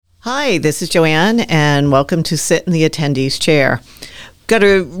Hi, this is Joanne, and welcome to Sit in the Attendees Chair.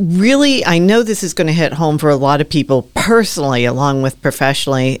 I know this is going to hit home for a lot of people personally, along with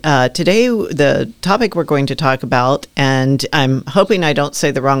professionally. Today, the topic we're going to talk about, and I'm hoping I don't say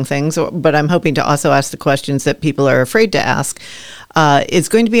the wrong things, but I'm hoping to also ask the questions that people are afraid to ask, is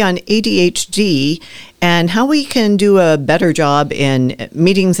going to be on ADHD and how we can do a better job in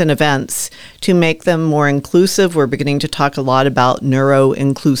meetings and events to make them more inclusive. We're beginning to talk a lot about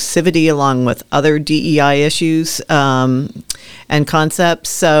neuro-inclusivity along with other DEI issues and concepts.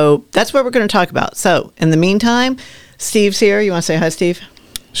 So that's what we're going to talk about. So in the meantime, Steve's here. You want to say hi, Steve?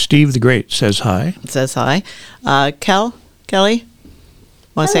 Steve the Great says hi. Says hi. Kelly?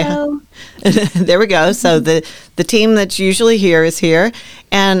 Want to say hi? There we go. So the team that's usually here is here.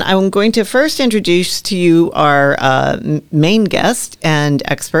 And I'm going to first introduce to you our main guest and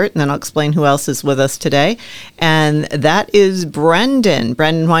expert, and then I'll explain who else is with us today. And that is Brendan.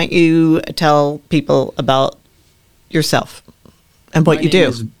 Brendan, why don't you tell people about yourself and what you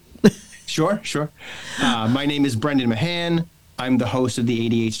do? Sure. My name is Brendan Mahan. I'm the host of the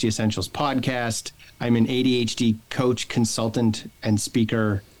ADHD Essentials podcast. I'm an ADHD coach, consultant, and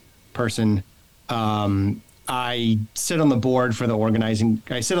speaker person. I sit on the board for the organizing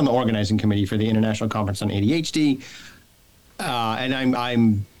committee for the International Conference on ADHD. And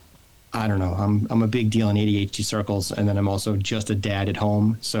I'm a big deal in ADHD circles. And then I'm also just a dad at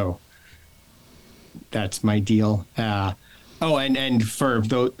home. So that's my deal. And for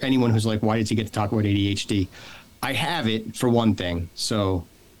anyone who's like, why did you get to talk about ADHD? I have it, for one thing. So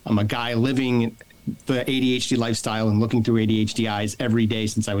I'm a guy living the ADHD lifestyle and looking through ADHD eyes every day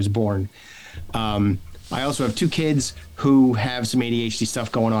since I was born. I also have two kids who have some ADHD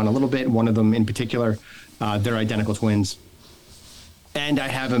stuff going on a little bit. One of them in particular, they're identical twins. And I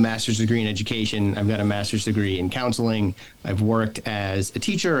have a master's degree in education. I've got a master's degree in counseling. I've worked as a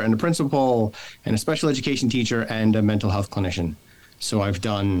teacher and a principal and a special education teacher and a mental health clinician. So I've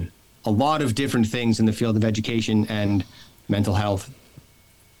done a lot of different things in the field of education and mental health,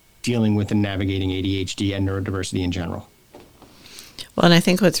 dealing with and navigating ADHD and neurodiversity in general. Well, and I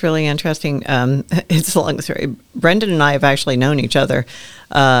think what's really interesting, it's a long story. Brendan and I have actually known each other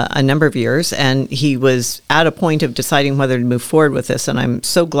a number of years, and he was at a point of deciding whether to move forward with this, and I'm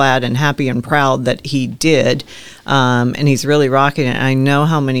so glad and happy and proud that he did, and he's really rocking it. I know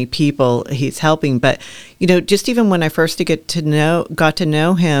how many people he's helping, but, just even when I first got to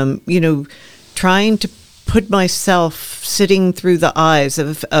know him, trying to put myself sitting through the eyes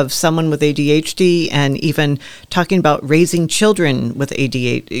of someone with ADHD and even talking about raising children with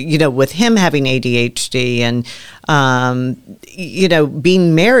ADHD, with him having ADHD and,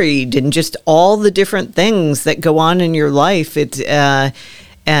 being married and just all the different things that go on in your life.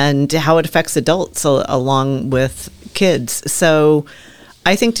 And how it affects adults along with kids. So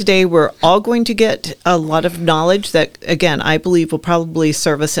I think today we're all going to get a lot of knowledge that, again, I believe will probably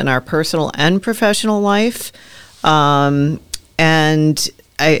serve us in our personal and professional life. And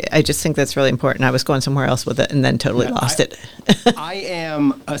I just think that's really important. I was going somewhere else with it and then totally lost it. I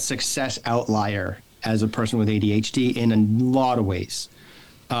am a success outlier as a person with ADHD in a lot of ways.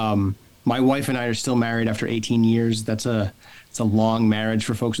 My wife and I are still married after 18 years. It's a long marriage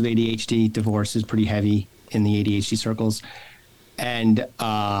for folks with ADHD. Divorce is pretty heavy in the ADHD circles. And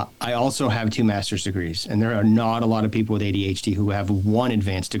I also have 2 master's degrees, and there are not a lot of people with ADHD who have 1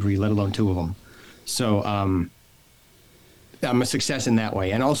 advanced degree, let alone 2 of them. So I'm a success in that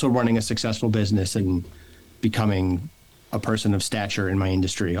way, and also running a successful business and becoming a person of stature in my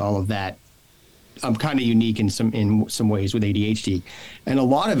industry. All of that, I'm kind of unique in some ways with ADHD, and a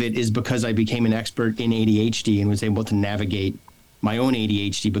lot of it is because I became an expert in ADHD and was able to navigate my own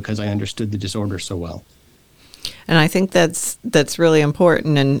ADHD because I understood the disorder so well. And I think that's really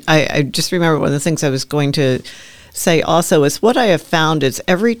important. And I just remember one of the things I was going to say also is what I have found is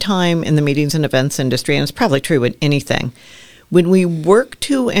every time in the meetings and events industry, and it's probably true in anything, when we work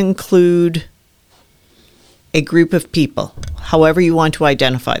to include a group of people, however you want to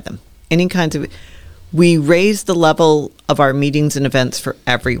identify them, we raise the level of our meetings and events for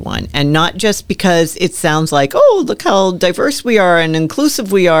everyone. And not just because it sounds like, oh, look how diverse we are and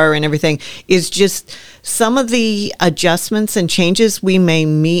inclusive we are and everything. It's just some of the adjustments and changes we may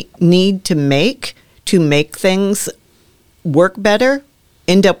need to make things work better,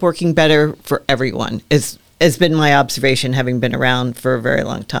 end up working better for everyone, has been my observation, having been around for a very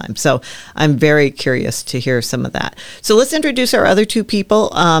long time. So I'm very curious to hear some of that. So let's introduce our other 2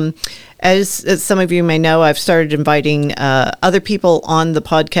 people. as some of you may know, I've started inviting other people on the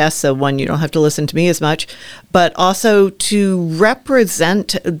podcast. So one, you don't have to listen to me as much, but also to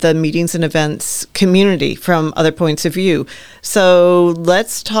represent the meetings and events community from other points of view. So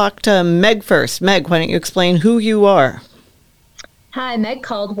let's talk to Meg first. Meg, why don't you explain who you are? Hi, Meg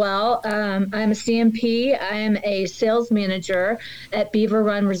Caldwell. I'm a CMP. I am a sales manager at Beaver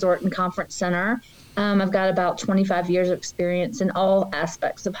Run Resort and Conference Center. I've got about 25 years of experience in all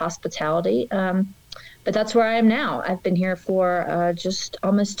aspects of hospitality. But that's where I am now. I've been here for just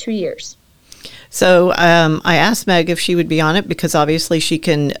almost 2 years. So I asked Meg if she would be on it because obviously she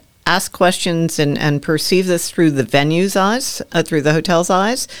can ask questions and perceive this through the venue's eyes, through the hotel's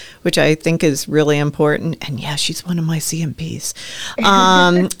eyes, which I think is really important. And yeah, she's one of my CMPs.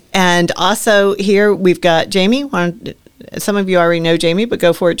 And also here we've got Jamie. Some of you already know Jamie, but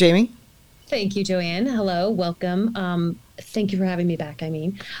go for it, Jamie. Thank you, Joanne. Hello, welcome. Thank you for having me back,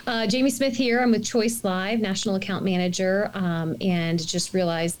 Jamie Smith here. I'm with Choice Live, National Account Manager, and just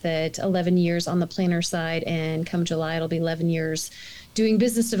realized that 11 years on the planner side, and come July, it'll be 11 years doing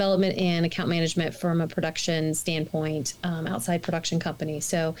business development and account management from a production standpoint, outside production company.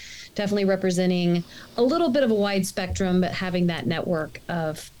 So definitely representing a little bit of a wide spectrum, but having that network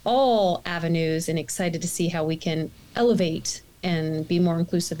of all avenues, and excited to see how we can elevate and be more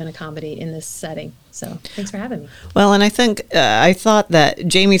inclusive and accommodate in this setting. So thanks for having me. Well, and I think I thought that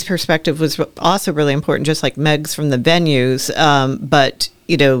Jamie's perspective was also really important, just like Meg's from the venues. But,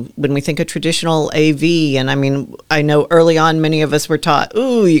 you know, when we think of traditional AV, and I mean, I know early on, many of us were taught,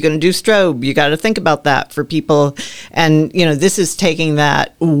 ooh, you're going to do strobe. You got to think about that for people. And, you know, this is taking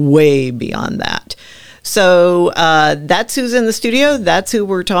that way beyond that. So that's who's in the studio. That's who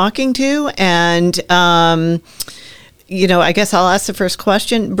we're talking to. And, you know, I guess I'll ask the first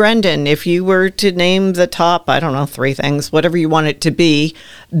question. Brendan, if you were to name the top, I don't know, 3 things, whatever you want it to be,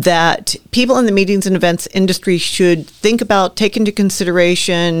 that people in the meetings and events industry should think about, take into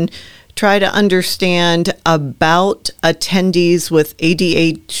consideration, try to understand about attendees with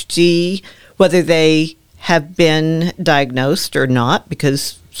ADHD, whether they have been diagnosed or not,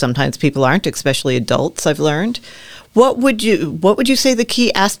 because sometimes people aren't, especially adults, I've learned. What would you say the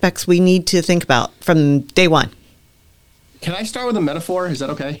key aspects we need to think about from day one? Can I start with a metaphor? Is that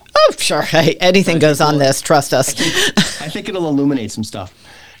okay? Oh, sure. Hey, anything goes on this. Trust us. I think it'll illuminate some stuff.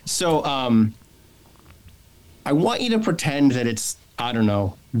 So I want you to pretend that it's, I don't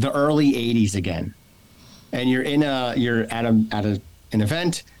know, the early 80s again. And you're at an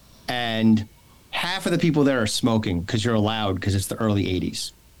event, and half of the people there are smoking because you're allowed, because it's the early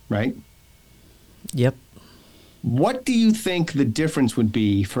 80s, right? Yep. What do you think the difference would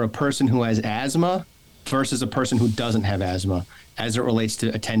be for a person who has asthma versus a person who doesn't have asthma as it relates to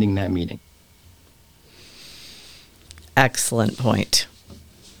attending that meeting? Excellent point.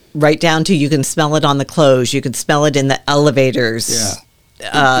 Right down to, you can smell it on the clothes. You can smell it in the elevators.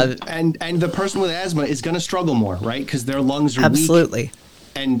 Yeah. And the person with asthma is going to struggle more, right? Because their lungs are absolutely weak.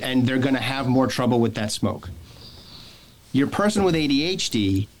 And they're going to have more trouble with that smoke. Your person with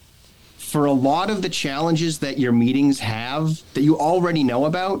ADHD, for a lot of the challenges that your meetings have that you already know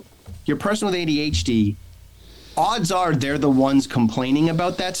about, your person with ADHD, odds are they're the ones complaining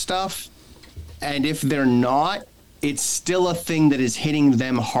about that stuff. And if they're not, it's still a thing that is hitting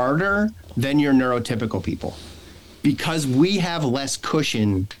them harder than your neurotypical people, because we have less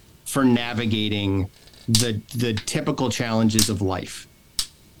cushion for navigating the typical challenges of life.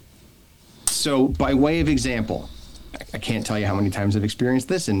 So by way of example, I can't tell you how many times I've experienced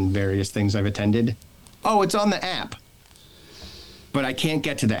this in various things I've attended. Oh, it's on the app, but I can't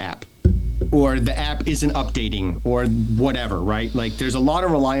get to the app, or the app isn't updating, or whatever, right? Like, there's a lot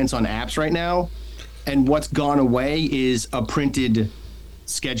of reliance on apps right now, and what's gone away is a printed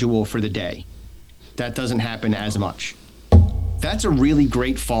schedule for the day. That doesn't happen as much. That's a really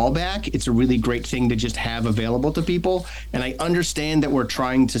great fallback. It's a really great thing to just have available to people. And I understand that we're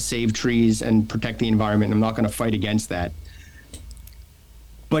trying to save trees and protect the environment. I'm not going to fight against that.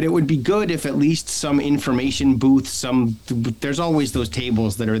 But it would be good if at least some information booth, there's always those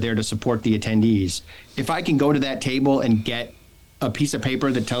tables that are there to support the attendees. If I can go to that table and get a piece of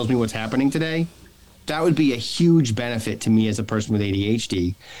paper that tells me what's happening today, that would be a huge benefit to me as a person with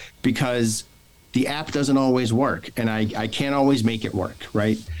ADHD, because the app doesn't always work, and I can't always make it work,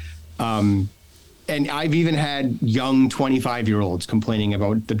 right? And I've even had young 25-year-olds complaining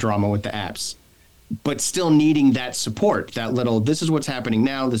about the drama with the apps, but still needing that support, that little, this is what's happening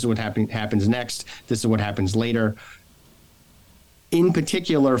now, this is what happens next, this is what happens later. In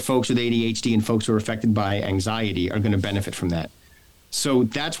particular, folks with ADHD and folks who are affected by anxiety are going to benefit from that. So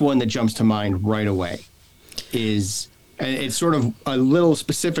that's one that jumps to mind right away, is And it's sort of a little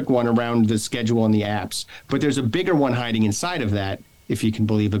specific one around the schedule and the apps, but there's a bigger one hiding inside of that, if you can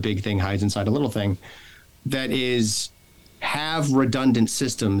believe a big thing hides inside a little thing, that is have redundant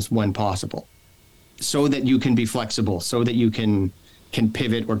systems when possible so that you can be flexible, so that you can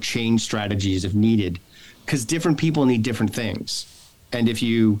pivot or change strategies if needed, because different people need different things. And if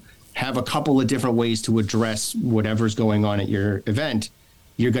you have a couple of different ways to address whatever's going on at your event,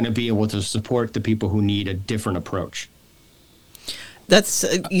 you're going to be able to support the people who need a different approach. That's,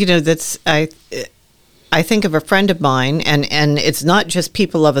 I think of a friend of mine, and it's not just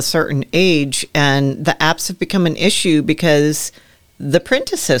people of a certain age, and the apps have become an issue because the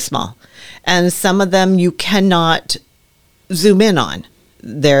print is so small, and some of them you cannot zoom in on.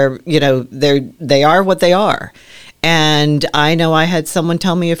 They are what they are. And I know I had someone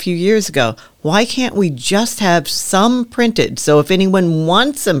tell me a few years ago, why can't we just have some printed? So if anyone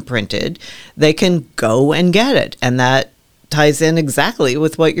wants them printed, they can go and get it. And that ties in exactly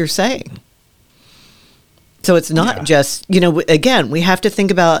with what you're saying. So it's not just, again, we have to think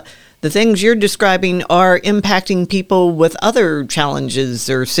about the things you're describing are impacting people with other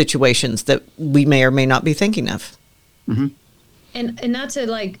challenges or situations that we may or may not be thinking of. Mm-hmm. And not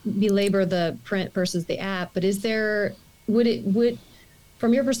to belabor the print versus the app, but would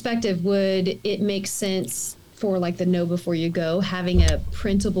from your perspective, would it make sense for the know before you go, having a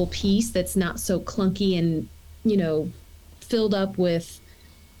printable piece that's not so clunky and, filled up with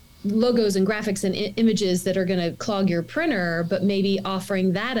logos and graphics and images that are going to clog your printer, but maybe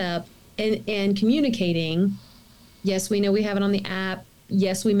offering that up and communicating, yes, we know we have it on the app.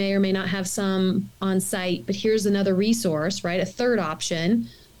 Yes, we may or may not have some on site, but here's another resource, right? A third option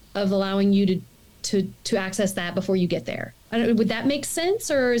of allowing you to access that before you get there. Would that make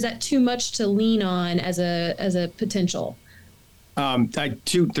sense, or is that too much to lean on as a potential?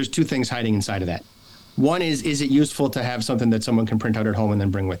 There's two things hiding inside of that. One is it useful to have something that someone can print out at home and then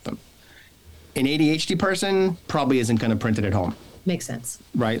bring with them? An ADHD person probably isn't going to print it at home. Makes sense.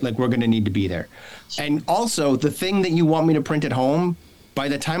 Right? We're going to need to be there. And also, the thing that you want me to print at home, by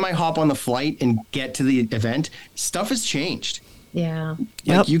the time I hop on the flight and get to the event, stuff has changed. Yeah.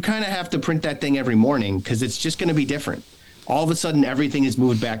 You kind of have to print that thing every morning because it's just going to be different. All of a sudden, everything is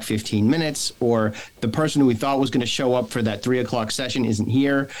moved back 15 minutes, or the person who we thought was going to show up for that 3:00 session isn't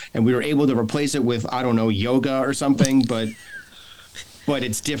here, and we were able to replace it with, I don't know, yoga or something, but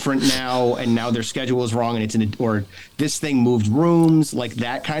it's different now, and now their schedule is wrong, and or this thing moved rooms,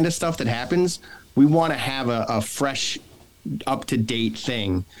 that kind of stuff that happens. We want to have a fresh, up-to-date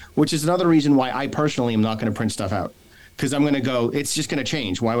thing, which is another reason why I personally am not going to print stuff out, because I'm going to go, it's just going to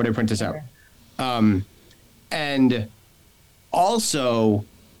change. Why would I print this out? And also,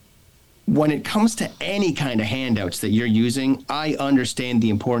 when it comes to any kind of handouts that you're using, I understand the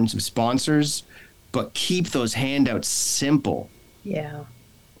importance of sponsors, but keep those handouts simple. Yeah.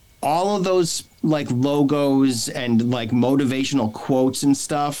 All of those logos and motivational quotes and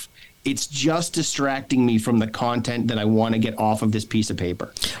stuff, it's just distracting me from the content that I want to get off of this piece of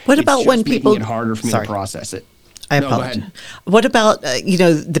paper. What about when people making it harder for me to process it? I apologize. Go ahead. What about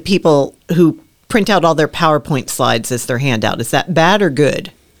the people who print out all their PowerPoint slides as their handout? Is that bad or good?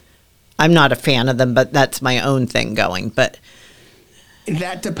 I'm not a fan of them, but that's my own thing going. But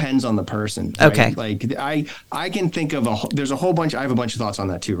that depends on the person. Right? Okay. I can think of there's a whole bunch. I have a bunch of thoughts on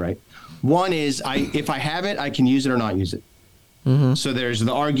that too, right? One is if I have it, I can use it or not use it. Mm-hmm. So there's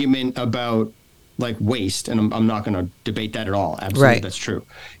the argument about waste, and I'm not going to debate that at all. Absolutely, right. That's true.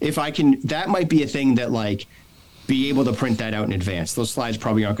 If I can, that might be a thing that be able to print that out in advance. Those slides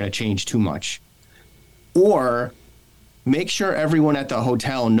probably aren't going to change too much. Or make sure everyone at the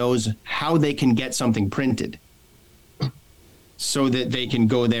hotel knows how they can get something printed so that they can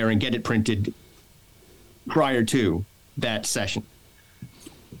go there and get it printed prior to that session.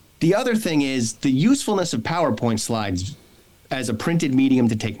 The other thing is the usefulness of PowerPoint slides as a printed medium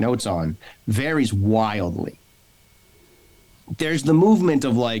to take notes on varies wildly. There's the movement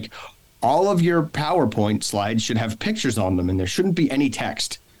of all of your PowerPoint slides should have pictures on them and there shouldn't be any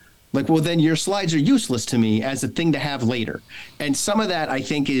text. Well, then your slides are useless to me as a thing to have later. And some of that I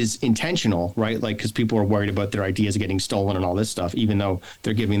think is intentional, right? Because people are worried about their ideas getting stolen and all this stuff, even though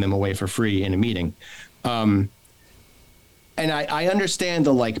they're giving them away for free in a meeting. And I understand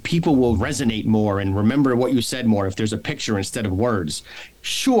people will resonate more and remember what you said more if there's a picture instead of words.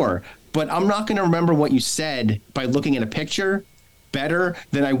 Sure, but I'm not going to remember what you said by looking at a picture better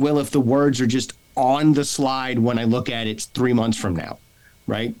than I will if the words are just on the slide when I look at it 3 months from now,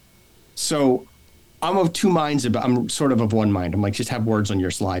 right? So I'm of two minds I'm sort of one mind. I'm just have words on your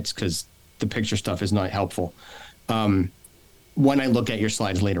slides because the picture stuff is not helpful when I look at your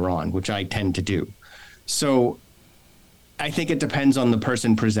slides later on, which I tend to do. So I think it depends on the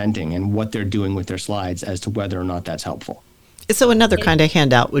person presenting and what they're doing with their slides as to whether or not that's helpful. So another kind of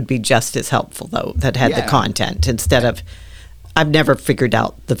handout would be just as helpful, though, that had the content instead of, I've never figured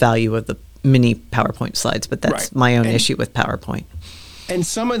out the value of the mini PowerPoint slides, but that's my own issue with PowerPoint. And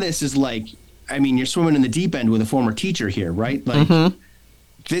some of this is like, I mean, you're swimming in the deep end with a former teacher here, right? Like,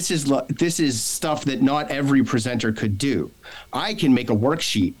 this is stuff that not every presenter could do. I can make a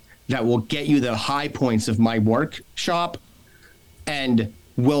worksheet that will get you the high points of my workshop and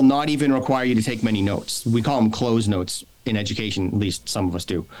will not even require you to take many notes. We call them close notes in education, at least some of us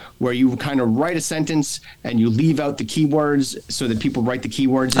do, where you kind of write a sentence and you leave out the keywords so that people write the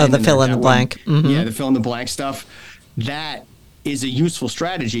keywords. The fill in the blank. Yeah, the fill in the blank stuff. That is a useful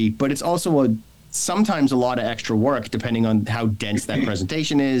strategy, but it's also sometimes a lot of extra work depending on how dense that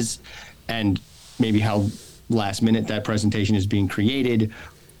presentation is and maybe how last minute that presentation is being created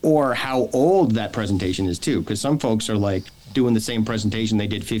or how old that presentation is too. Because some folks are like doing the same presentation they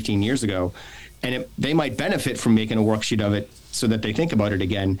did 15 years ago, and they might benefit from making a worksheet of it so that they think about it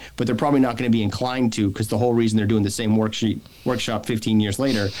again, but they're probably not going to be inclined to, because the whole reason they're doing the same workshop 15 years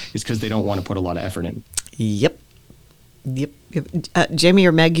later is because they don't want to put a lot of effort in. Yep. Jamie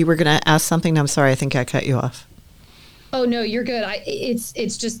or Meg, you were going to ask something? I'm sorry, I think I cut you off. Oh no, you're good.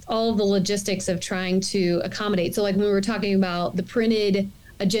 It's just all of the logistics of trying to accommodate. So like when we were talking about the printed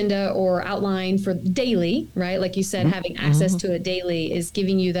agenda or outline for daily, right? Like you said, having access to a daily is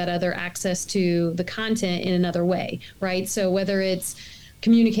giving you that other access to the content in another way, right? So whether it's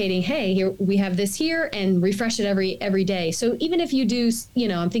communicating, hey, here we have this here, and refresh it every day. So even if you do,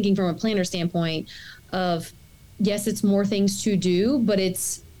 I'm thinking from a planner standpoint of, yes, it's more things to do, but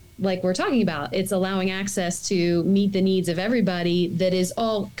it's like we're talking about, it's allowing access to meet the needs of everybody that is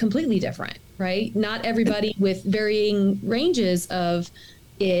all completely different, right? Not everybody with varying ranges of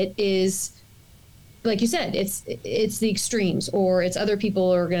it is, like you said, it's the extremes, or it's other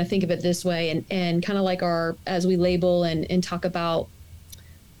people are going to think of it this way, and kind of like as we label and talk about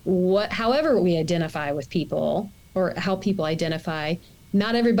however we identify with people or how people identify,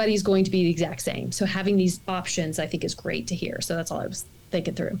 not everybody's going to be the exact same. So having these options, I think, is great to hear. So that's all I was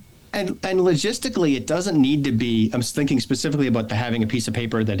thinking through. And logistically, it doesn't need to be, I'm thinking specifically about having a piece of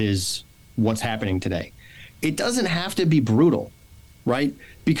paper that is what's happening today. It doesn't have to be brutal, right?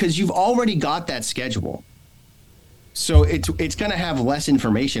 Because you've already got that schedule. So it's going to have less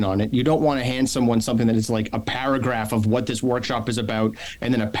information on it. You don't want to hand someone something that is like a paragraph of what this workshop is about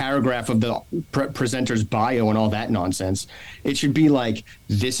and then a paragraph of the presenter's bio and all that nonsense. It should be like,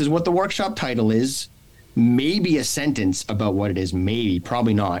 this is what the workshop title is, maybe a sentence about what it is, maybe,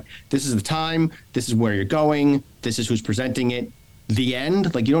 probably not. This is the time, this is where you're going, this is who's presenting it. The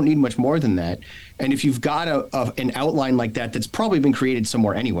end, like you don't need much more than that. And if you've got an outline like that that's probably been created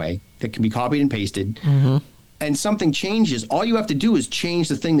somewhere anyway, that can be copied and pasted, and something changes, all you have to do is change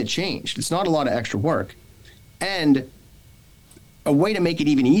the thing that changed. It's not a lot of extra work. And a way to make it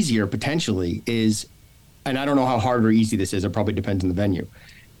even easier potentially is, and I don't know how hard or easy this is, it probably depends on the venue.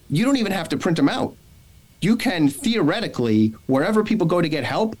 You don't even have to print them out. You can theoretically, wherever people go to get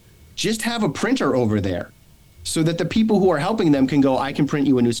help, just have a printer over there so that the people who are helping them can go, I can print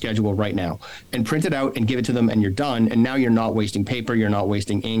you a new schedule right now, and print it out and give it to them, and you're done. And now you're not wasting paper, you're not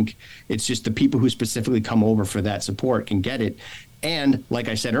wasting ink. It's just the people who specifically come over for that support can get it. And like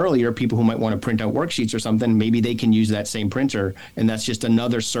I said earlier, people who might want to print out worksheets or something, maybe they can use that same printer, and that's just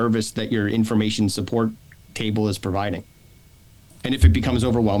another service that your information support table is providing. And if it becomes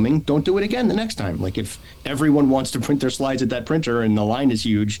overwhelming, don't do it again the next time. Like if everyone wants to print their slides at that printer and the line is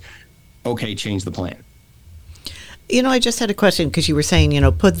huge, okay, change the plan. I just had a question because you were saying,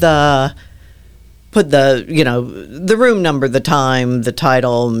 put the the room number, the time, the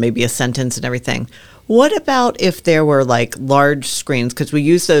title, maybe a sentence and everything. What about if there were like large screens? Because we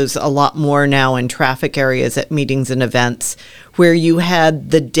use those a lot more now in traffic areas at meetings and events, where you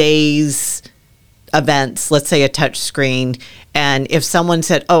had the day's events, let's say a touch screen, and if someone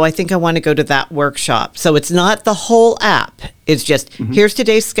said, oh, I think I want to go to that workshop. So it's not the whole app. It's just, here's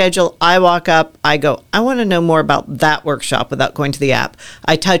today's schedule. I walk up, I go, I want to know more about that workshop without going to the app.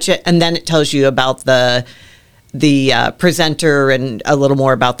 I touch it, and then it tells you about the presenter and a little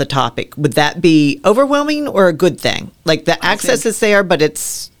more about the topic. Would that be overwhelming or a good thing? Like the access is there, but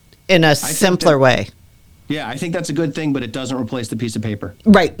it's in a simpler way. Yeah, I think that's a good thing, but it doesn't replace the piece of paper.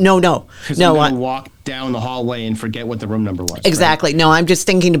 Right. No. Because I'm going to walk down the hallway and forget what the room number was. Exactly. Right? No, I'm just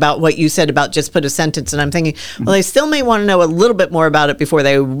thinking about what you said about just put a sentence, and I'm thinking, well, they still may want to know a little bit more about it before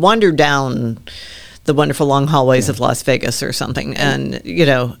they wander down the wonderful long hallways of Las Vegas or something. And,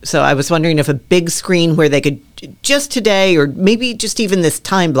 so I was wondering if a big screen where they could just today, or maybe just even this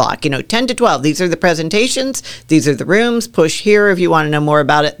time block, 10 to 12, these are the presentations, these are the rooms, push here if you want to know more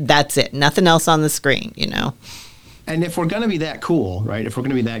about it. That's it. Nothing else on the screen, And if we're going to be that cool, right? If we're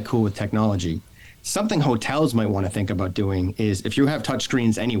going to be that cool with technology, something hotels might want to think about doing is, if you have touch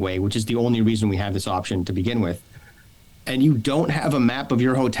screens anyway, which is the only reason we have this option to begin with, and you don't have a map of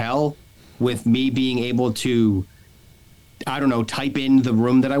your hotel with me being able to, I don't know, type in the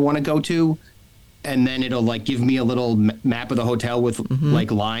room that I want to go to, and then it'll like give me a little map of the hotel with like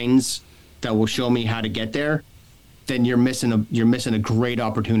lines that will show me how to get there, then you're missing a great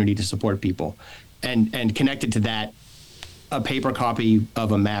opportunity to support people. And connected to that, a paper copy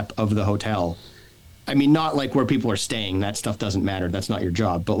of a map of the hotel. I mean, not like where people are staying. That stuff doesn't matter. That's not your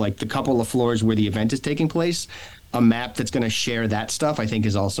job. But like the couple of floors where the event is taking place, a map that's going to share that stuff, I think,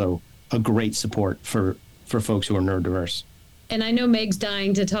 is also a great support for folks who are neurodiverse. And I know Meg's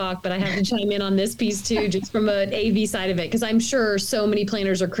dying to talk, but I have to chime in on this piece too, just from an AV side of it, because I'm sure so many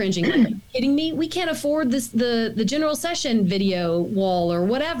planners are cringing. Like, are you kidding me? We can't afford this the general session video wall or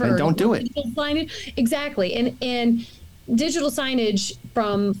whatever. And don't do it. Exactly. And digital signage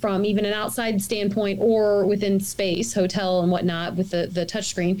from even an outside standpoint or within space, hotel and whatnot, with the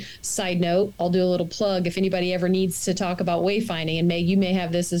touchscreen. Side note, I'll do a little plug if anybody ever needs to talk about wayfinding, and Meg, you may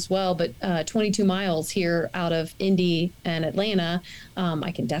have this as well, but 22 miles here out of Indy and Atlanta,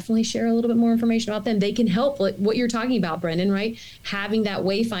 I can definitely share a little bit more information about them. They can help what you're talking about, Brendan, right? Having that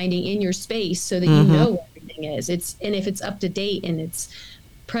wayfinding in your space so that you know where everything is. And if it's up to date and it's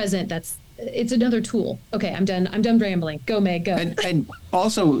present, it's another tool. Okay, I'm done rambling. Go, Meg, go. And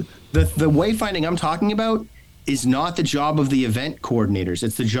also, the wayfinding I'm talking about is not the job of the event coordinators.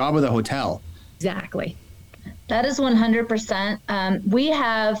 It's the job of the hotel. Exactly. That is 100%. We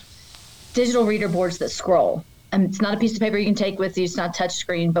have digital reader boards that scroll. It's not a piece of paper you can take with you. It's not touch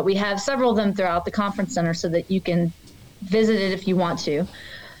screen, but we have several of them throughout the conference center so that you can visit it if you want to.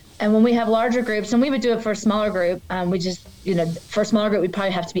 And when we have larger groups, and we would do it for a smaller group, for a smaller group, we'd probably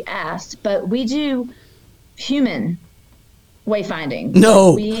have to be asked, but we do human wayfinding.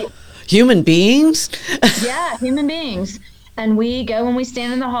 No, human beings? Yeah, human beings. And we go and we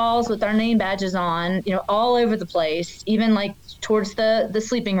stand in the halls with our name badges on, all over the place, even like towards the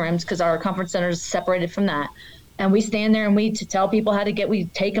sleeping rooms, because our conference center is separated from that. And we stand there and to tell people how to we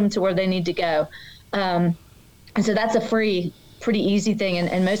take them to where they need to go. And so that's a pretty easy thing,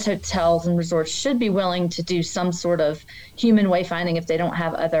 and most hotels and resorts should be willing to do some sort of human wayfinding if they don't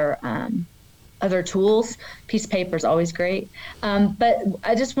have other tools. Piece of paper is always great, but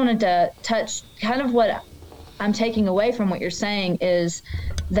I just wanted to touch kind of what I'm taking away from what you're saying is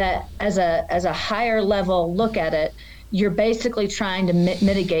that as a higher level look at it, you're basically trying to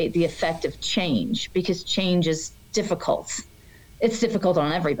mitigate the effect of change, because change is difficult. It's difficult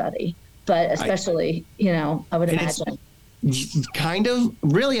on everybody, but especially I would imagine. Kind of.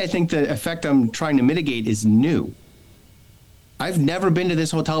 Really, I think the effect I'm trying to mitigate is new. I've never been to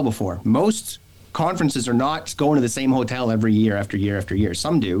this hotel before. Most conferences are not going to the same hotel every year after year after year.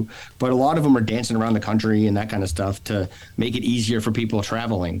 Some do, but a lot of them are dancing around the country and that kind of stuff to make it easier for people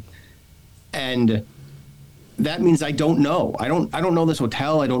traveling. And that means I don't know. I don't know this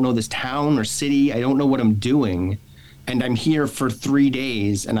hotel. I don't know this town or city. I don't know what I'm doing. And I'm here for 3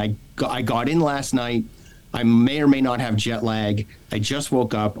 days, and I got in last night. I may or may not have jet lag. I just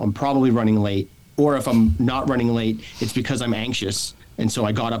woke up. I'm probably running late. Or if I'm not running late, it's because I'm anxious. And so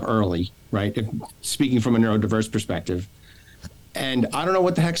I got up early, right? Speaking from a neurodiverse perspective. And I don't know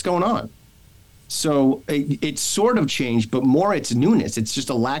what the heck's going on. So it's sort of changed, but more it's newness. It's just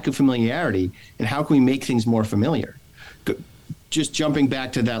a lack of familiarity. And how can we make things more familiar? Just jumping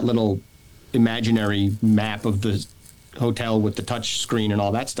back to that little imaginary map of the hotel with the touch screen and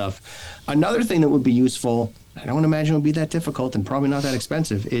all that stuff. Another thing that would be useful, I don't imagine it would be that difficult and probably not that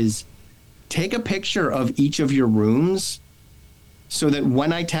expensive, is take a picture of each of your rooms so that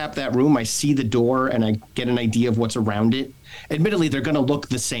when I tap that room, I see the door and I get an idea of what's around it. Admittedly, they're going to look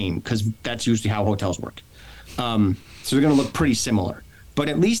the same because that's usually how hotels work. So they're going to look pretty similar. But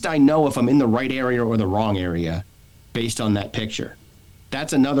at least I know if I'm in the right area or the wrong area based on that picture.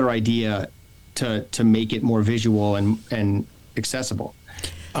 That's another idea to make it more visual and accessible.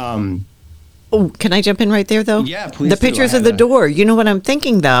 Can I jump in right there, though? Yeah, please. The pictures of the door. You know what I'm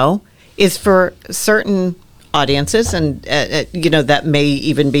thinking, though, is for certain audiences, and that may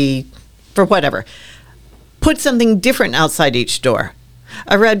even be for whatever. Put something different outside each door.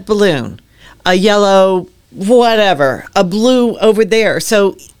 A red balloon, a yellow whatever, a blue over there.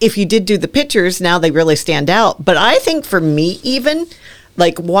 So if you did do the pictures, now they really stand out. But I think for me, even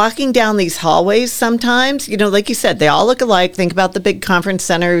like walking down these hallways sometimes, like you said, they all look alike. Think about the big conference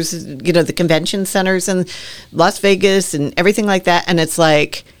centers, the convention centers in Las Vegas and everything like that. And it's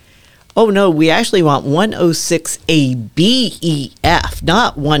like, oh no, we actually want 106ABEF,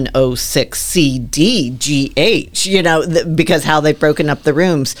 not 106CDGH, because how they've broken up the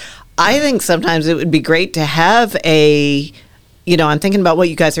rooms. I think sometimes it would be great to have I'm thinking about what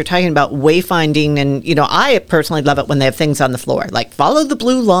you guys are talking about, wayfinding. And, I personally love it when they have things on the floor, like follow the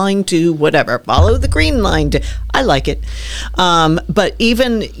blue line to whatever, follow the green line to, I like it. But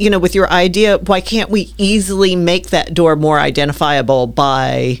even, with your idea, why can't we easily make that door more identifiable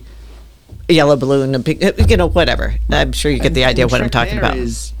by a yellow balloon, whatever. I'm sure you get the idea of what I'm talking about.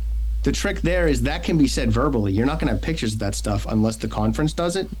 The trick there is that can be said verbally. You're not going to have pictures of that stuff unless the conference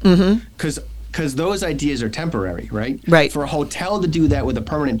does it. Because those ideas are temporary, right? Right. For a hotel to do that with a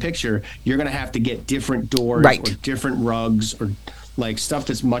permanent picture, you're going to have to get different doors or different rugs or like stuff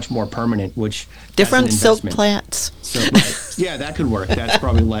that's much more permanent, which different silk plats. So, yeah, that could work. That's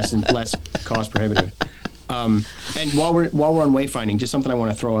probably less cost prohibitive. And while we're on wayfinding, just something I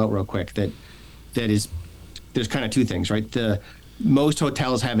want to throw out real quick that is, there's kind of two things, right? Most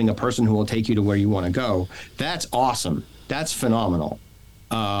hotels having a person who will take you to where you want to go. That's awesome. That's phenomenal.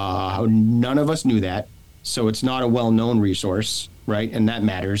 None of us knew that. So it's not a well-known resource, right? And that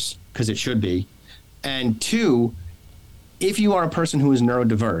matters because it should be. And two, if you are a person who is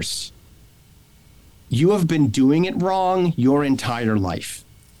neurodiverse, you have been doing it wrong your entire life.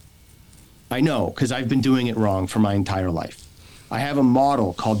 I know, because I've been doing it wrong for my entire life. I have a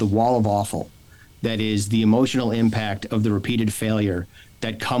model called the Wall of Awful that is the emotional impact of the repeated failure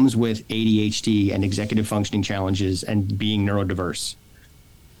that comes with ADHD and executive functioning challenges and being neurodiverse.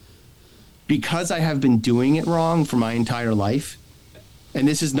 Because I have been doing it wrong for my entire life, and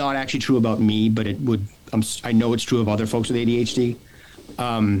this is not actually true about me, but I know it's true of other folks with ADHD.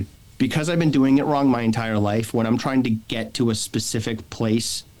 Because I've been doing it wrong my entire life, when I'm trying to get to a specific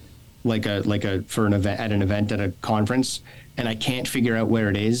place, like for an event at a conference, and I can't figure out where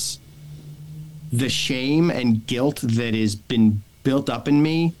it is, the shame and guilt that has been built up in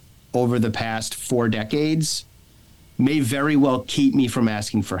me over the past 4 decades may very well keep me from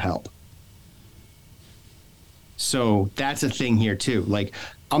asking for help. So that's a thing here too. Like,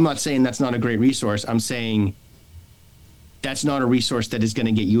 I'm not saying that's not a great resource. I'm saying that's not a resource that is going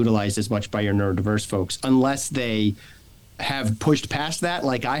to get utilized as much by your neurodiverse folks unless they have pushed past that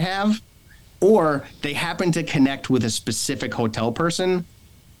like I have, or they happen to connect with a specific hotel person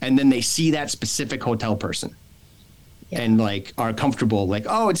and then they see that specific hotel person and like are comfortable, like,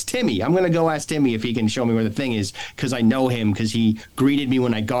 oh, it's Timmy. I'm going to go ask Timmy if he can show me where the thing is because I know him because he greeted me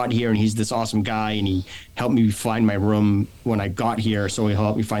when I got here and he's this awesome guy and he helped me find my room when I got here, so he'll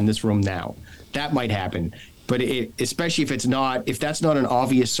help me find this room now. That might happen. But especially if that's not an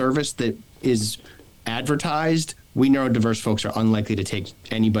obvious service that is advertised, we neurodiverse folks are unlikely to take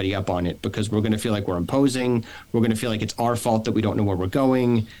anybody up on it because we're going to feel like we're imposing. We're going to feel like it's our fault that we don't know where we're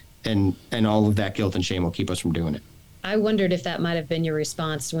going, and all of that guilt and shame will keep us from doing it. I wondered if that might have been your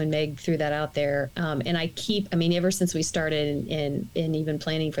response when Meg threw that out there. And ever since we started in even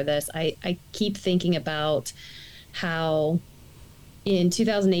planning for this, I keep thinking about how in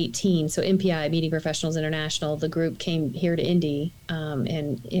 2018, so MPI, Meeting Professionals International, the group came here to Indy,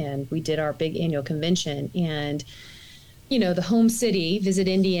 and we did our big annual convention. And, the home city, Visit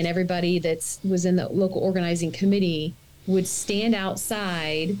Indy, and everybody was in the local organizing committee would stand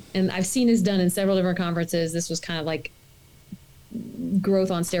outside. And I've seen this done in several different conferences. This was kind of like growth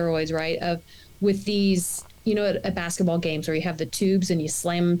on steroids, right? With these, at basketball games where you have the tubes and you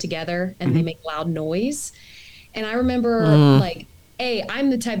slam them together and they make loud noise. And I remember I'm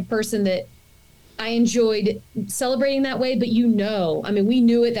the type of person that I enjoyed celebrating that way, but we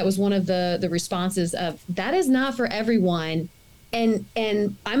knew it. That was one of the responses of that is not for everyone.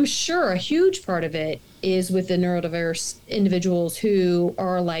 And I'm sure a huge part of it is with the neurodiverse individuals who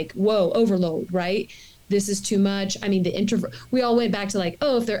are like, whoa, overload, right? This is too much. I mean, the introvert, we all went back to like,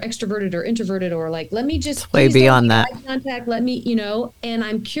 oh, if they're extroverted or introverted, or like, let me just way beyond that contact. Let me, and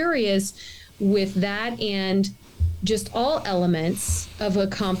I'm curious with that and just all elements of a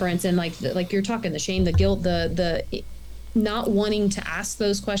conference. And like you're talking, the shame, the guilt, the not wanting to ask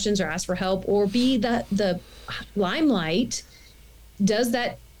those questions or ask for help or be the limelight. Does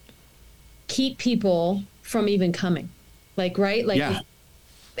that keep people from even coming?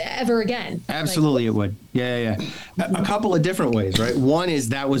 Ever again? Absolutely, it would. Yeah. A couple of different ways, right? One is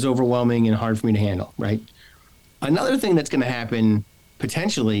that was overwhelming and hard for me to handle, right? Another thing that's going to happen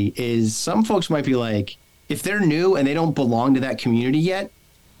potentially is some folks might be like, if they're new and they don't belong to that community yet,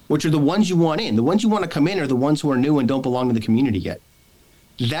 which are the ones you want in, the ones you want to come in are the ones who are new and don't belong to the community yet.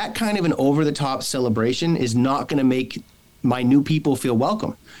 that kind of an over-the-top celebration is not going to make my new people feel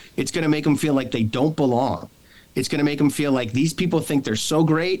welcome. It's going to make them feel like they don't belong. It's going to make them feel like these people think they're so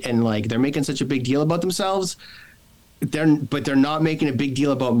great and like they're making such a big deal about themselves. But they're not making a big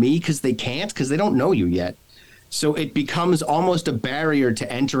deal about me because they can't, because they don't know you yet. So it becomes almost a barrier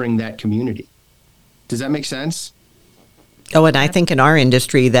to entering that community. Does that make sense? Oh, and I think in our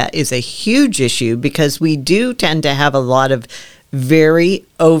industry, that is a huge issue because we do tend to have a lot of very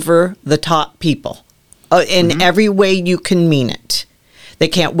over-the-top people in every way you can mean it. They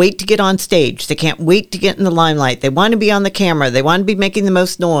can't wait to get on stage. They can't wait to get in the limelight. They want to be on the camera. They want to be making the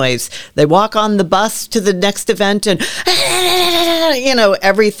most noise. They walk on the bus to the next event and,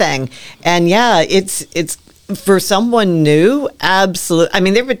 everything. And yeah, it's for someone new, absolutely. I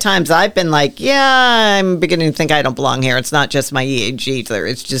mean, there have been times I've been like, yeah, I'm beginning to think I don't belong here. It's not just my EAG either.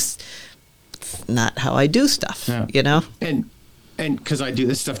 It's just not how I do stuff, And because I do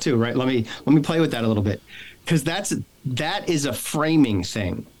this stuff too, right? Let me play with that a little bit. Because that is a framing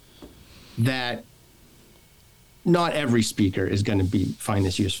thing that not every speaker is going to find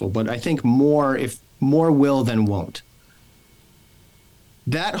this useful, but I think more will than won't.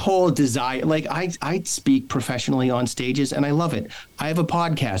 That whole desire, like I speak professionally on stages and I love it. I have a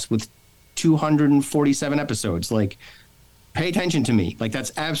podcast with 247 episodes. Like, pay attention to me. Like,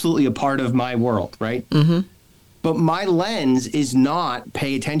 that's absolutely a part of my world, right? Mm-hmm. But my lens is not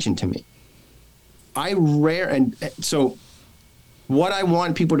pay attention to me. And so what I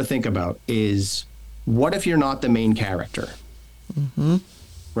want people to think about is, what if you're not the main character? Mm-hmm.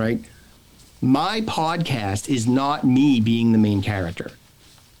 Right? My podcast is not me being the main character.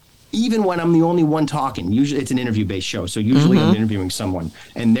 Even when I'm the only one talking, usually it's an interview-based show. So usually I'm interviewing someone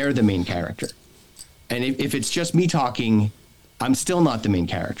and they're the main character. And if it's just me talking, I'm still not the main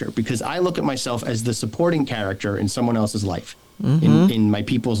character because I look at myself as the supporting character in someone else's life, in my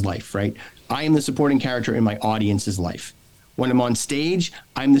people's life, right? I am the supporting character in my audience's life. When I'm on stage,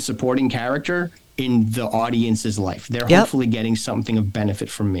 I'm the supporting character in the audience's life. They're hopefully getting something of benefit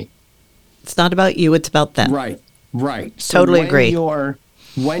from me. It's not about you, it's about them. Right. So totally agree.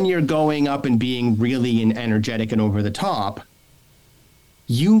 When you're going up and being really energetic and over the top,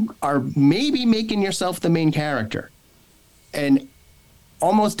 you are maybe making yourself the main character. And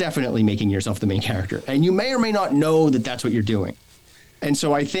almost definitely making yourself the main character. And you may or may not know that that's what you're doing. And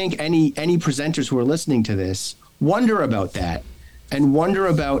so I think any presenters who are listening to this, wonder about that and wonder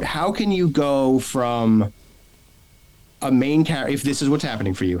about how can you go from a main character, if this is what's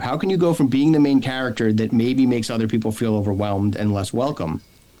happening for you, how can you go from being the main character that maybe makes other people feel overwhelmed and less welcome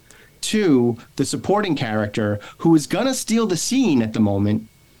to the supporting character who is going to steal the scene at the moment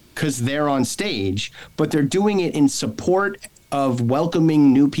because they're on stage, but they're doing it in support of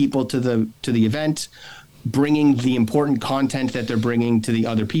welcoming new people to the event, bringing the important content that they're bringing to the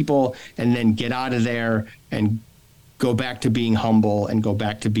other people, and then get out of there and go back to being humble and go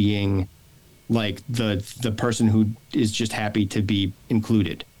back to being like the person who is just happy to be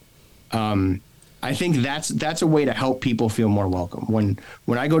included. I think that's a way to help people feel more welcome.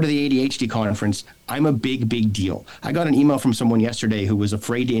 When I go to the ADHD conference, I'm a big deal. I got an email from someone yesterday who was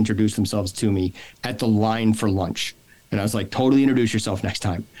afraid to introduce themselves to me at the line for lunch. And I was like, totally introduce yourself next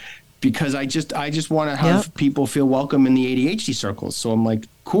time. Because I just want to have people feel welcome in the ADHD circles. So I'm like,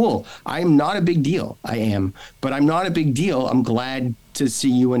 cool. I'm not a big deal. I am, but I'm not a big deal. I'm glad to see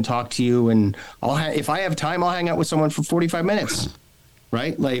you and talk to you. And if I have time, I'll hang out with someone for 45 minutes,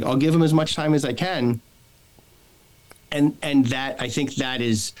 right? Like I'll give them as much time as I can. And that, I think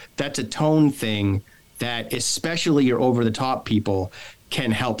that's a tone thing that especially your over the top people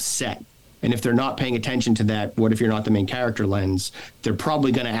can help set. And if they're not paying attention to that, what if you're not the main character lens, they're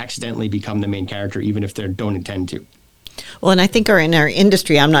probably going to accidentally become the main character, even if they don't intend to. Well, and I think in our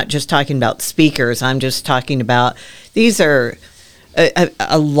industry, I'm not just talking about speakers. I'm just talking about these are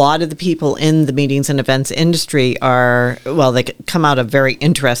a lot of the people in the meetings and events industry they come out of very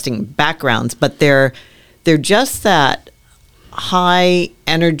interesting backgrounds, but they're just that high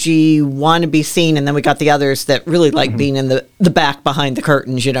energy, want to be seen, and then we got the others that really like being in the back behind the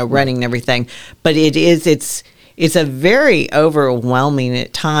curtains, running and everything. But it's a very overwhelming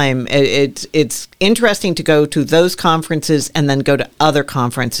time. It's interesting to go to those conferences and then go to other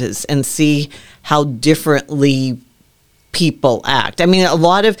conferences and see how differently people act. I mean,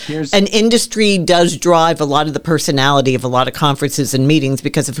 an industry does drive a lot of the personality of a lot of conferences and meetings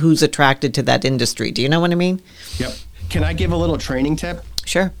because of who's attracted to that industry. Do you know what I mean? Yep. Can I give a little training tip?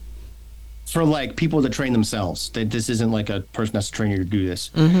 Sure. For like people to train themselves, that this isn't like a person that's a trainer to do this.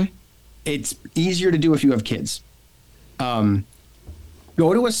 It's easier to do if you have kids. Go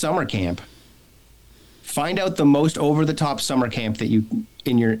to a summer camp. Find out the most over the top summer camp that you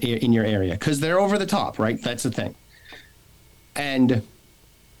in your area because they're over the top, right? That's the thing. And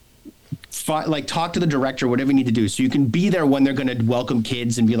talk to the director, whatever you need to do, so you can be there when they're going to welcome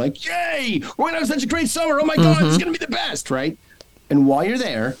kids and be like, "Yay, we're going to have such a great summer! Oh my God, it's going to be the best!" Right? And while you're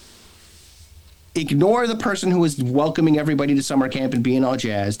there, ignore the person who is welcoming everybody to summer camp and being all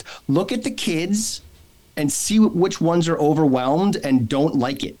jazzed. Look at the kids and see which ones are overwhelmed and don't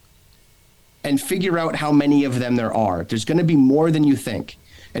like it, and figure out how many of them there are. There's going to be more than you think.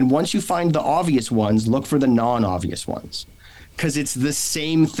 And once you find the obvious ones, look for the non-obvious ones, because it's the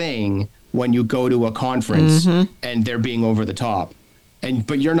same thing when you go to a conference and they're being over the top,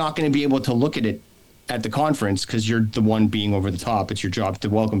 but you're not going to be able to look at it at the conference because you're the one being over the top. It's your job to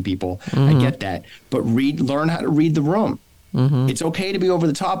welcome people. I get that, but learn how to read the room. It's okay to be over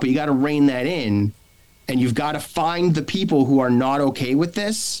the top, but you got to rein that in, and you've got to find the people who are not okay with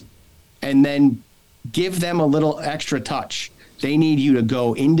this, and then give them a little extra touch. They need you to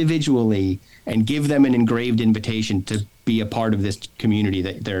go individually and give them an engraved invitation to be a part of this community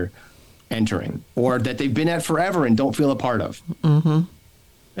that they're entering, or that they've been at forever and don't feel a part of.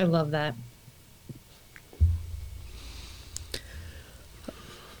 I love that.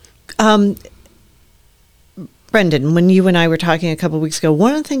 Brendan, when you and I were talking a couple of weeks ago,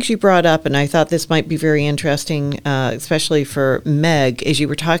 one of the things you brought up, and I thought this might be very interesting, especially for Meg, is you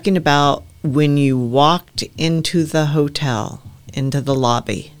were talking about when you walked into the hotel, into the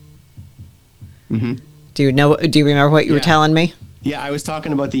lobby. Do you remember what you were telling me? Yeah, I was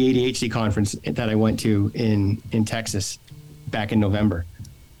talking about the ADHD conference that I went to in Texas back in November.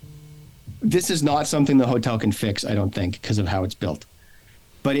 This is not something the hotel can fix, I don't think, because of how it's built.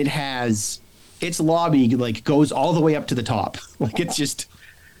 But it has, its lobby goes all the way up to the top. It's just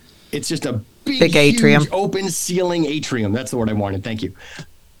a big atrium, huge, open ceiling atrium. That's the word I wanted. Thank you.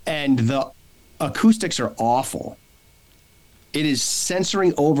 And the acoustics are awful. It is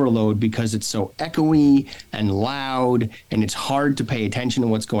sensory overload because it's so echoey and loud, and it's hard to pay attention to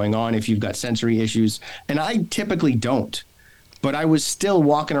what's going on if you've got sensory issues. And I typically don't, but I was still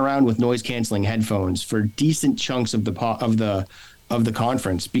walking around with noise canceling headphones for decent chunks of the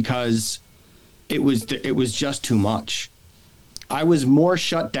conference because it was just too much. I was more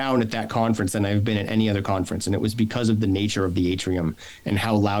shut down at that conference than I've been at any other conference, and it was because of the nature of the atrium and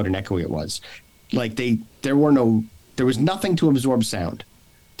how loud and echoey it was. There was nothing to absorb sound.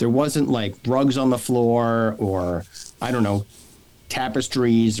 There wasn't rugs on the floor or, I don't know,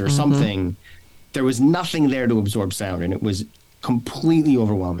 tapestries or something. There was nothing there to absorb sound, and it was completely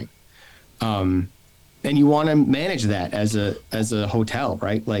overwhelming. And you want to manage that as a hotel,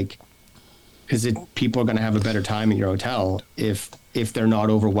 right? Because people are going to have a better time at your hotel if they're not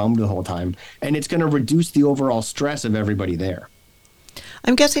overwhelmed the whole time, and it's going to reduce the overall stress of everybody there.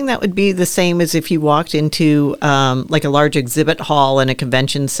 I'm guessing that would be the same as if you walked into a large exhibit hall in a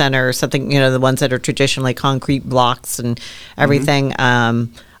convention center or something, the ones that are traditionally concrete blocks and everything.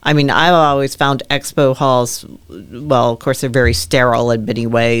 I've always found expo halls, well, of course, they're very sterile in many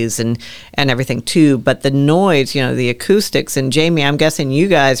ways and everything too, but the noise, the acoustics, and Jamie, I'm guessing you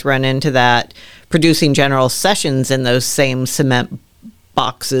guys run into that producing general sessions in those same cement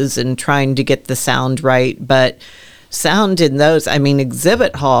boxes and trying to get the sound right, but sound in those,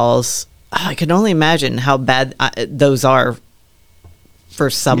 exhibit halls, I can only imagine how bad those are for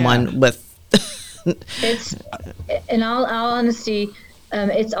someone with. It's, in all honesty,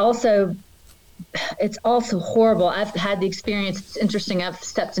 it's also horrible. I've had the experience. It's interesting. I've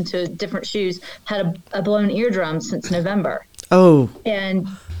stepped into different shoes, had a blown eardrum since November. Oh. And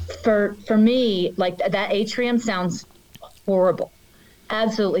for me, that atrium sounds horrible,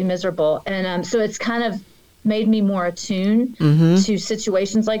 absolutely miserable. And so it's kind of made me more attuned to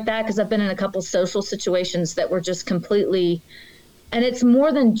situations like that, because I've been in a couple social situations that were just completely, and it's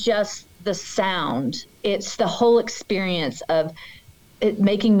more than just the sound. It's the whole experience of it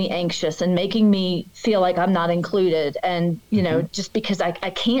making me anxious and making me feel like I'm not included. And, just because I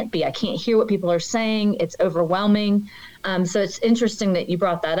can't hear what people are saying. It's overwhelming. So it's interesting that you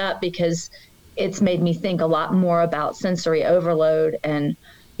brought that up, because it's made me think a lot more about sensory overload, and,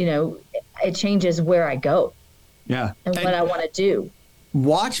 it changes where I go. Yeah. And what I want to do.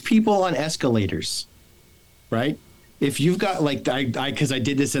 Watch people on escalators, right? If you've got because I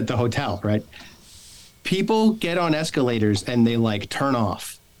did this at the hotel, right? People get on escalators and they turn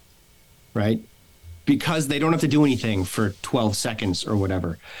off, right? Because they don't have to do anything for 12 seconds or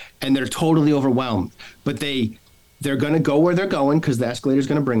whatever. And they're totally overwhelmed, but they're going to go where they're going because the escalator is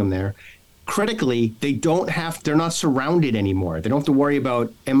going to bring them there. Critically, they're not surrounded anymore. They don't have to worry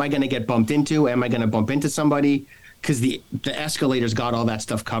about, am I going to get bumped into? Am I going to bump into somebody? Because the escalator's got all that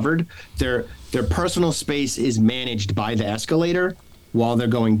stuff covered. Their personal space is managed by the escalator, while they're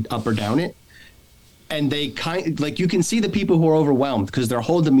going up or down it. And they like, you can see the people who are overwhelmed because their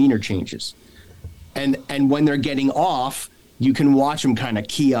whole demeanor changes. And when they're getting off, you can watch them kind of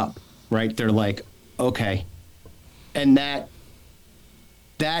key up, right? They're like, okay. And that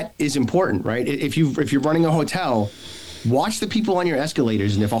is important, right? If you're running a hotel, watch the people on your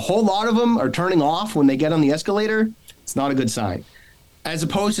escalators. And if a whole lot of them are turning off when they get on the escalator, it's not a good sign. As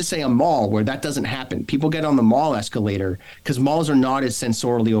opposed to, say, a mall where that doesn't happen. People get on the mall escalator because malls are not as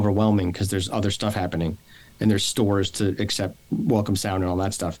sensorially overwhelming because there's other stuff happening and there's stores to accept welcome sound and all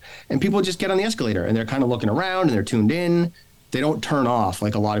that stuff. And people just get on the escalator and they're kind of looking around and they're tuned in. They don't turn off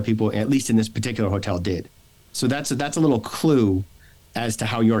like a lot of people, at least in this particular hotel, did. So that's a little clue as to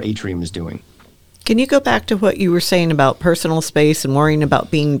how your atrium is doing. Can you go back to what you were saying about personal space and worrying about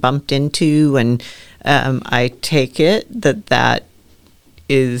being bumped into? And I take it that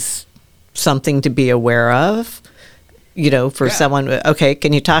is something to be aware of, for someone. Okay,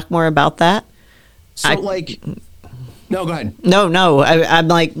 can you talk more about that? So no, go ahead. No, I'm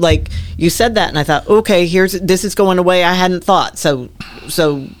like you said that, and I thought, okay, this is going away. I hadn't thought. So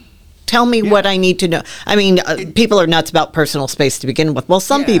tell me what I need to know. I mean, people are nuts about personal space to begin with. Well,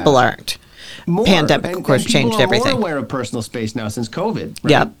 some people aren't. Pandemic, of course, changed everything. People are more aware of personal space now since COVID.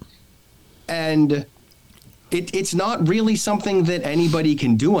 Right? Yep. And it's not really something that anybody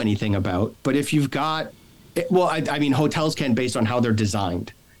can do anything about. But if you've got, I mean, hotels can based on how they're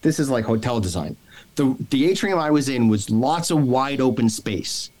designed. This is like hotel design. The atrium I was in was lots of wide open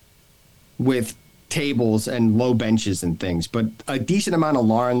space with tables and low benches and things, but a decent amount of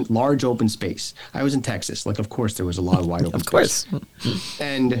large open space. I was in Texas. Like, of course, there was a lot of wide open space. Of course.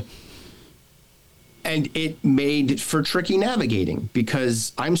 And it made for tricky navigating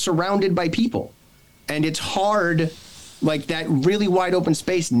because I'm surrounded by people. And it's hard, like that really wide open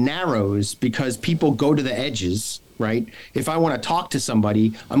space narrows because people go to the edges, right? If I want to talk to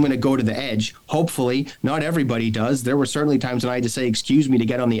somebody, I'm going to go to the edge. Hopefully, not everybody does. There were certainly times when I had to say, excuse me, to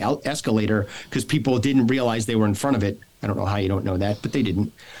get on the escalator because people didn't realize they were in front of it. I don't know how you don't know that, but they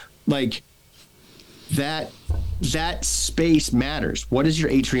didn't. Like that space matters. What is your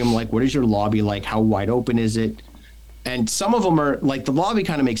atrium like? What is your lobby like? How wide open is it? And some of them are like, the lobby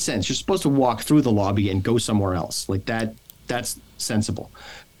kind of makes sense. You're supposed to walk through the lobby and go somewhere else. Like that's sensible.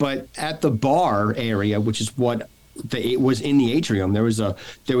 But at the bar area, which is what it was in the atrium, there was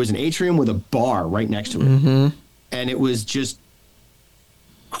an atrium with a bar right next to it. Mm-hmm. And it was just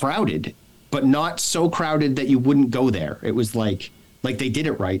crowded, but not so crowded that you wouldn't go there. It was like they did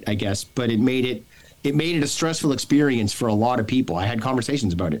it right, I guess, but it made it a stressful experience for a lot of people. I had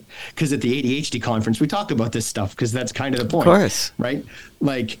conversations about it because at the ADHD conference, we talk about this stuff because that's kind of the point. Of course. Right?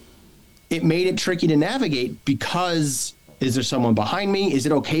 Like, it made it tricky to navigate because is there someone behind me? Is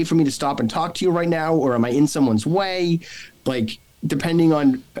it okay for me to stop and talk to you right now? Or am I in someone's way? Like, depending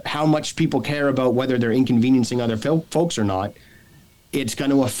on how much people care about whether they're inconveniencing other folks or not, it's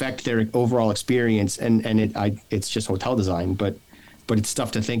going to affect their overall experience. And it's just hotel design, but it's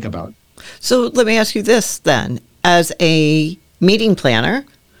stuff to think about. So let me ask you this then. As a meeting planner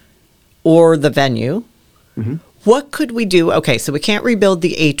or the venue, mm-hmm. What could we do? Okay, so we can't rebuild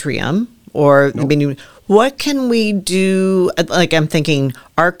the atrium or the venue. What can we do? Like, I'm thinking,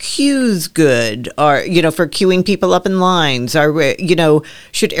 are queues good? Or, for queuing people up in lines?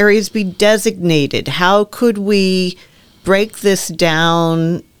 Should areas be designated? How could we break this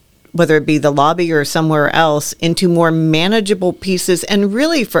down, whether it be the lobby or somewhere else, into more manageable pieces and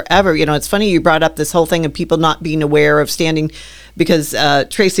really forever? It's funny you brought up this whole thing of people not being aware of standing, because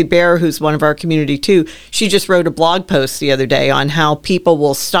Tracy Bear, who's one of our community too, she just wrote a blog post the other day on how people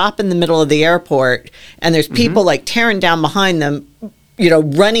will stop in the middle of the airport and there's people like tearing down behind them,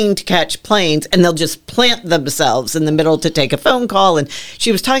 running to catch planes, and they'll just plant themselves in the middle to take a phone call. And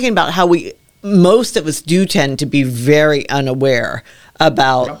she was talking about how most of us do tend to be very unaware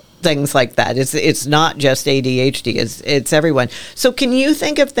about things like that. It's not just ADHD, it's everyone. So can you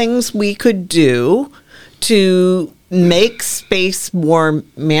think of things we could do to make space more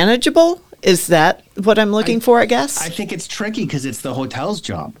manageable? Is that what I'm looking for, I guess? I think it's tricky because it's the hotel's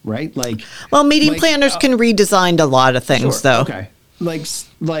job, right? Meeting planners can redesign a lot of things, though. Okay.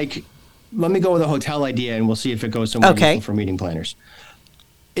 Like, let me go with a hotel idea and we'll see if it goes somewhere useful for meeting planners.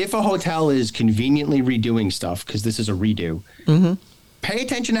 If a hotel is conveniently redoing stuff, because this is a redo, mm-hmm. pay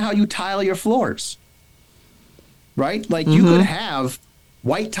attention to how you tile your floors, right? Like, you could have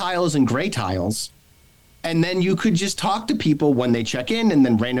white tiles and gray tiles, and then you could just talk to people when they check in and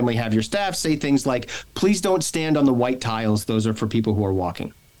then randomly have your staff say things like, please don't stand on the white tiles. Those are for people who are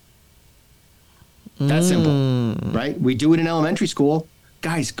walking. That's simple, right? We do it in elementary school.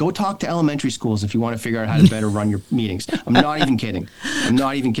 Guys, go talk to elementary schools if you want to figure out how to better run your meetings. I'm not even kidding. I'm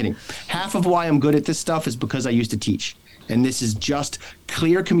not even kidding. Half of why I'm good at this stuff is because I used to teach. And this is just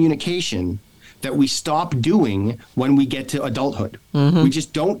clear communication that we stop doing when we get to adulthood. We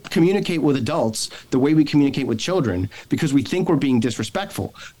just don't communicate with adults the way we communicate with children because we think we're being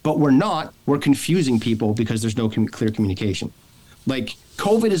disrespectful. But we're not. We're confusing people because there's no clear communication. Like,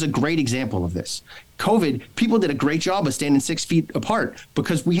 COVID is a great example of this. COVID, people did a great job of standing 6 feet apart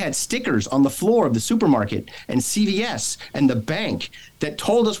because we had stickers on the floor of the supermarket and CVS and the bank that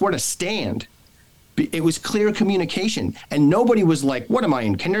told us where to stand. It was clear communication, and nobody was like, what am I,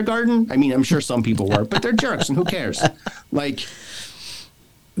 in kindergarten? I mean, I'm sure some people were, but they're jerks, and who cares? Like,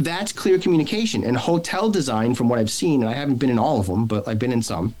 that's clear communication. And hotel design, from what I've seen, and I haven't been in all of them, but I've been in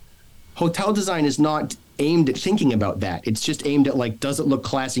some, hotel design is not aimed at thinking about that. It's just aimed at, like, does it look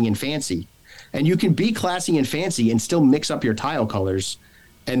classy and fancy? And you can be classy and fancy and still mix up your tile colors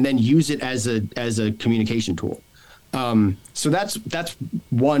and then use it as a communication tool. So that's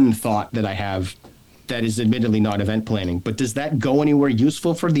one thought that I have that is admittedly not event planning. But does that go anywhere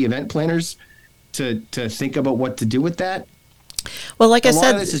useful for the event planners to think about what to do with that? Well, like I said, a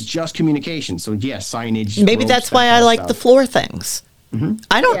lot of this is just communication. So yes, signage. Maybe ropes, that's why that I kind of like stuff. the floor things.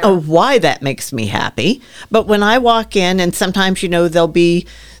 I don't know why that makes me happy, but when I walk in, and sometimes, there'll be,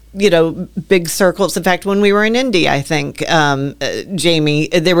 big circles. In fact, when we were in Indy, I think, Jamie,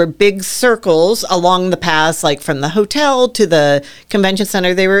 there were big circles along the paths, like from the hotel to the convention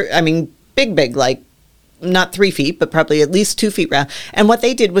center. They were, big, like not 3 feet, but probably at least 2 feet round. And what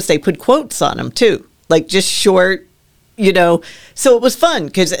they did was they put quotes on them too, like just short, so it was fun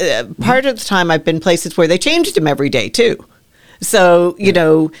because part of the time I've been places where they changed them every day too. So,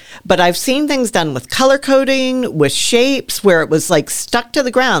 but I've seen things done with color coding, with shapes where it was like stuck to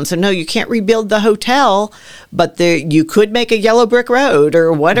the ground. So no, you can't rebuild the hotel, but you could make a yellow brick road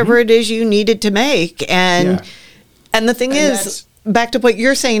or whatever it is you needed to make. And the thing is, back to what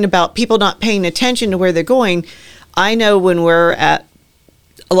you're saying about people not paying attention to where they're going. I know when we're at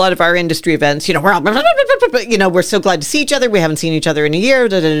a lot of our industry events, we're all, we're so glad to see each other. We haven't seen each other in a year.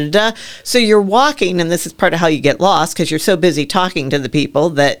 So you're walking, and this is part of how you get lost because you're so busy talking to the people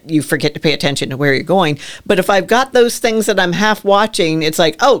that you forget to pay attention to where you're going. But if I've got those things that I'm half watching, it's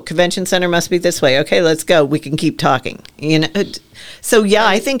like, oh, convention center must be this way. Okay, let's go. We can keep talking. So yeah,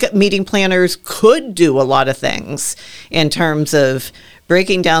 I think meeting planners could do a lot of things in terms of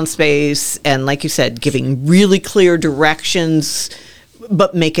breaking down space and, like you said, giving really clear directions,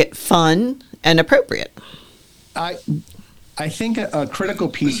 but make it fun and appropriate. I think a critical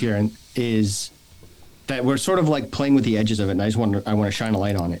piece here is that we're sort of like playing with the edges of it, and I want to shine a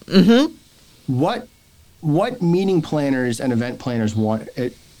light on it. What meeting planners and event planners want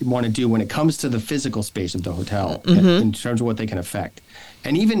to do when it comes to the physical space of the hotel in terms of what they can affect,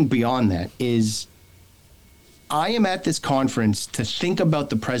 and even beyond that is, I am at this conference to think about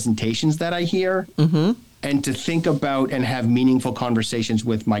the presentations that I hear. And to think about and have meaningful conversations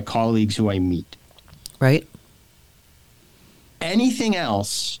with my colleagues who I meet. Right. Anything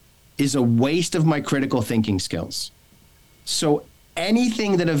else is a waste of my critical thinking skills. So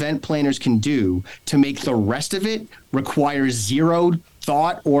anything that event planners can do to make the rest of it requires zero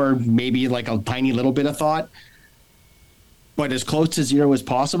thought, or maybe like a tiny little bit of thought, but as close to zero as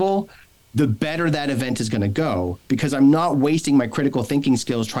possible, the better that event is going to go, because I'm not wasting my critical thinking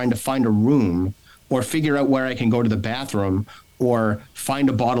skills trying to find a room or figure out where I can go to the bathroom or find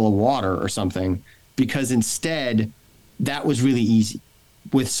a bottle of water or something, because instead that was really easy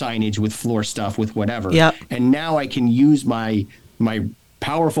with signage, with floor stuff, with whatever. Yep. And now I can use my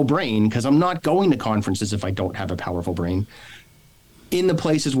powerful brain, because I'm not going to conferences if I don't have a powerful brain, in the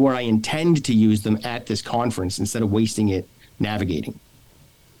places where I intend to use them at this conference instead of wasting it navigating.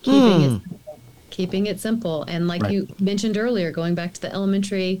 Keeping it simple. And like you mentioned earlier, going back to the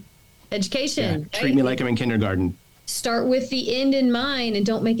elementary education. Yeah, treat me like I'm in kindergarten. Start with the end in mind and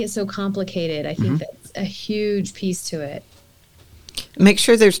don't make it so complicated. I think that's a huge piece to it. Make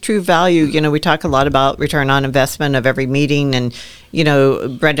sure there's true value. We talk a lot about return on investment of every meeting, and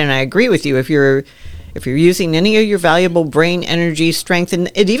Brendan, I agree with you. If you're using any of your valuable brain energy, strength,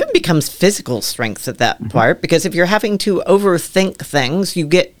 and it even becomes physical strength at that part, because if you're having to overthink things, you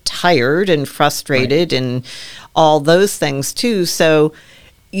get tired and frustrated and all those things too. So,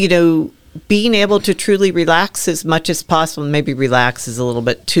 being able to truly relax as much as possible, maybe relax is a little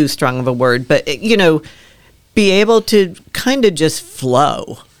bit too strong of a word, but, be able to kind of just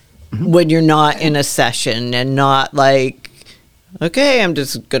flow when you're not in a session and not like, okay, I'm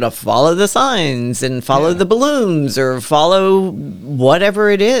just going to follow the signs and follow the balloons or follow whatever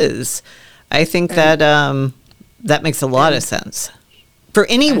it is. I think that makes a lot of sense. For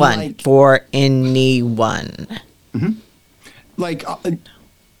anyone. like- For anyone. Like,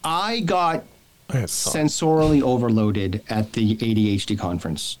 I got I had thought. sensorially overloaded at the ADHD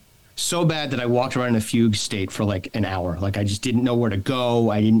conference. So bad that I walked around in a fugue state for like an hour. Like I just didn't know where to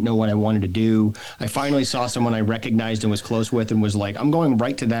go. I didn't know what I wanted to do. I finally saw someone I recognized and was close with and was like, I'm going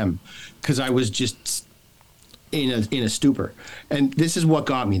right to them, because I was just in a stupor. And this is what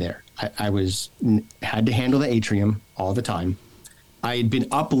got me there. I had to handle the atrium all the time. I had been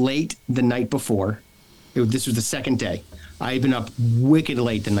up late the night before. This was the second day. I had been up wicked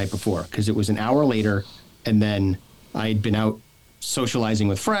late the night before because it was an hour later, and then I had been out socializing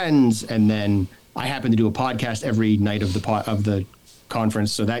with friends, and then I happened to do a podcast every night of the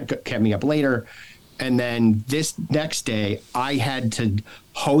conference, so that kept me up later. And then this next day, I had to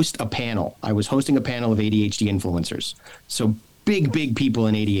host a panel. I was hosting a panel of ADHD influencers, so big people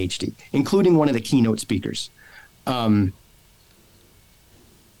in ADHD, including one of the keynote speakers.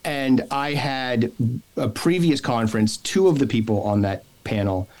 And I had a previous conference, 2 of the people on that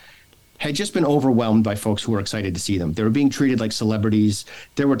panel had just been overwhelmed by folks who were excited to see them. They were being treated like celebrities.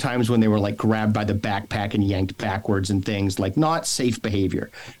 There were times when they were like grabbed by the backpack and yanked backwards and things, like not safe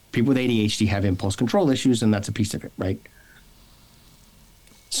behavior. People with ADHD have impulse control issues, and that's a piece of it, right?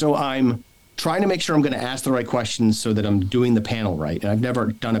 So I'm trying to make sure I'm going to ask the right questions so that I'm doing the panel right. And I've never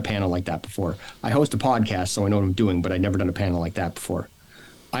done a panel like that before. I host a podcast, so I know what I'm doing, but I've never done a panel like that before.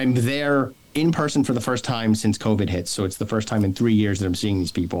 I'm there in person for the first time since COVID hit. So it's the first time in 3 years that I'm seeing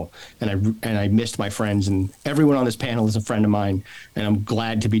these people. And I missed my friends, and everyone on this panel is a friend of mine, and I'm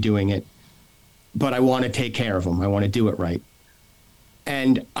glad to be doing it. But I want to take care of them. I want to do it right.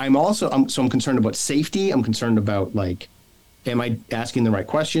 And I'm concerned about safety. I'm concerned about, like, am I asking the right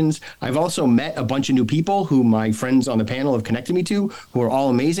questions? I've also met a bunch of new people who my friends on the panel have connected me to, who are all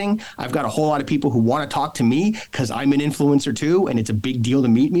amazing. I've got a whole lot of people who want to talk to me because I'm an influencer too, and it's a big deal to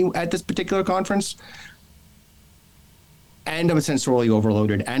meet me at this particular conference. And I'm sensorially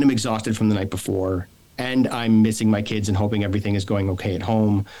overloaded, and I'm exhausted from the night before, and I'm missing my kids and hoping everything is going okay at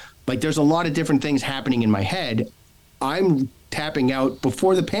home. Like, there's a lot of different things happening in my head. I'm tapping out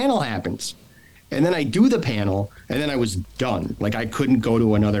before the panel happens. And then I do the panel, and then I was done. Like, I couldn't go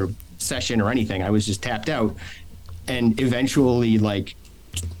to another session or anything. I was just tapped out, and eventually, like,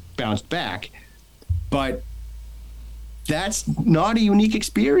 bounced back. But that's not a unique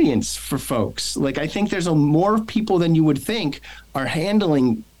experience for folks. Like, I think there's more people than you would think are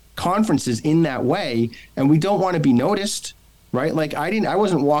handling conferences in that way, and we don't want to be noticed, right? Like, I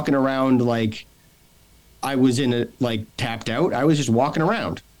wasn't walking around like I was tapped out. I was just walking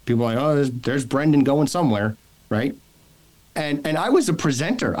around. People are like, oh, there's Brendan going somewhere, right? And I was a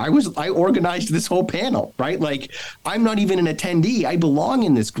presenter. I organized this whole panel, right? Like, I'm not even an attendee. I belong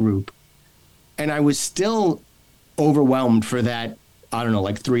in this group. And I was still overwhelmed for that, I don't know,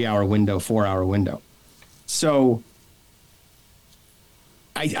 like 3-hour window, 4-hour window. So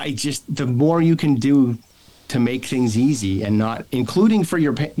I just, the more you can do to make things easy, and not, including for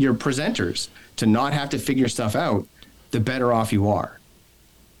your presenters, to not have to figure stuff out, the better off you are.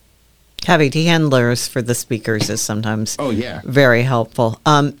 Having handlers for the speakers is sometimes very helpful.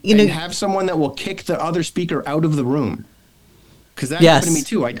 Have someone that will kick the other speaker out of the room. Because that happened to me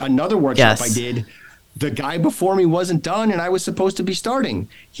too. Another workshop I did, the guy before me wasn't done and I was supposed to be starting.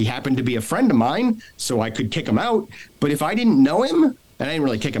 He happened to be a friend of mine, so I could kick him out. But if I didn't know him, and I didn't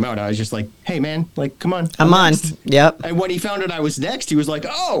really kick him out, I was just like, hey man, like, come on. I'm on. Yep. And when he found out I was next, he was like,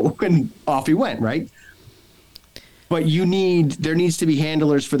 oh, and off he went, right? But there needs to be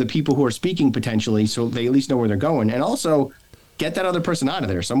handlers for the people who are speaking potentially, so they at least know where they're going. And also get that other person out of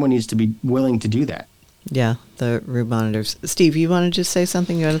there. Someone needs to be willing to do that. Yeah, the room monitors. Steve, you want to just say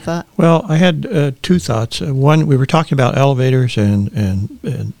something? You had a thought? Well, I had 2 thoughts. One, we were talking about elevators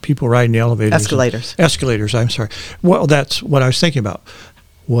and people riding the elevators. Escalators, I'm sorry. Well, that's what I was thinking about.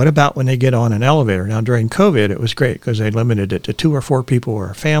 What about when they get on an elevator? Now, during COVID, it was great because they limited it to 2 or 4 people or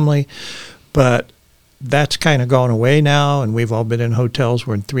a family. But that's kind of gone away now, and we've all been in hotels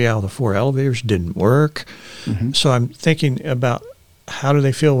where 3 out of the 4 elevators didn't work. Mm-hmm. So I'm thinking about how do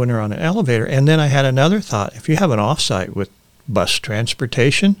they feel when they're on an elevator? And then I had another thought. If you have an offsite with bus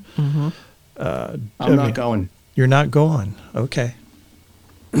transportation, I'm not going. You're not going. Okay.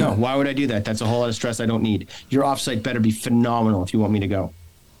 No, why would I do that? That's a whole lot of stress I don't need. Your offsite better be phenomenal if you want me to go.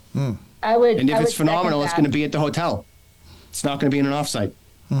 And if it's phenomenal, it's going to be at the hotel. It's not going to be in an offsite.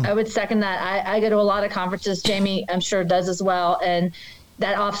 I would second that. I go to a lot of conferences. Jamie, I'm sure, does as well. And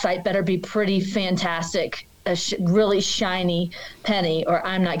that offsite better be pretty fantastic, a really shiny penny, or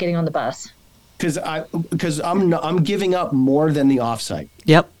I'm not getting on the bus. because I'm giving up more than the offsite.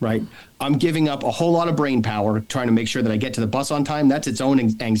 Yep. Right. I'm giving up a whole lot of brain power trying to make sure that I get to the bus on time. That's its own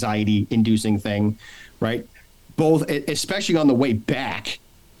anxiety inducing thing. Right. Both, especially on the way back.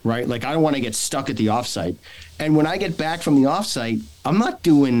 Right. Like I don't want to get stuck at the offsite. And when I get back from the offsite, I'm not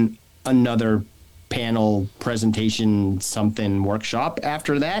doing another panel presentation, something workshop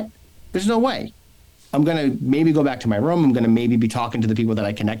after that. There's no way. I'm going to maybe go back to my room. I'm going to maybe be talking to the people that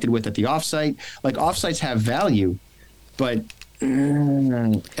I connected with at the offsite. Like offsites have value, but,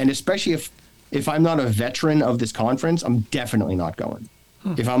 and especially if I'm not a veteran of this conference, I'm definitely not going.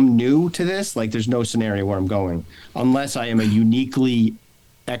 If I'm new to this, like there's no scenario where I'm going unless I am a uniquely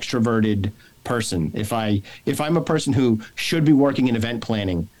extroverted person. If I'm a person who should be working in event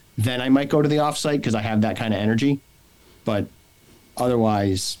planning, then I might go to the offsite because I have that kind of energy, but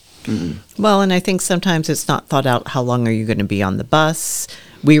otherwise. Mm-mm. Well, and I think sometimes it's not thought out. How long are you going to be on the bus?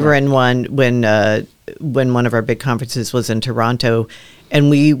 We were in one when one of our big conferences was in Toronto,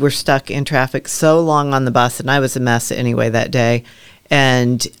 and we were stuck in traffic so long on the bus, and I was a mess anyway that day.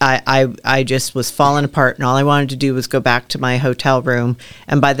 And I just was falling apart, and all I wanted to do was go back to my hotel room.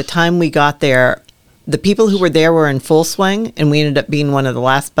 And by the time we got there, the people who were there were in full swing, and we ended up being one of the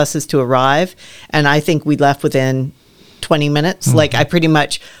last buses to arrive. And I think we left within 20 minutes. Mm-hmm. Like I pretty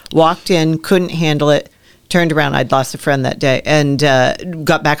much walked in, couldn't handle it, turned around. I'd lost a friend that day, and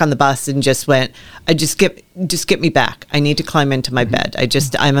got back on the bus and just went, just get me back. I need to climb into my bed.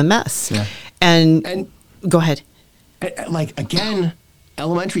 I'm a mess. Yeah. And go ahead. Like again,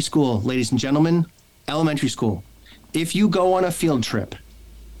 elementary school, ladies and gentlemen, elementary school. If you go on a field trip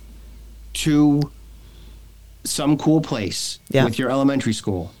to some cool place with your elementary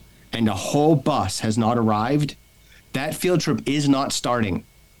school and a whole bus has not arrived, that field trip is not starting.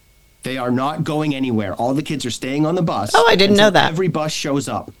 They are not going anywhere. All the kids are staying on the bus. Oh, I didn't know that. Every bus shows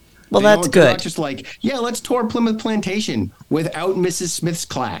up. Well, that's good. They're not just like, let's tour Plymouth Plantation without Mrs. Smith's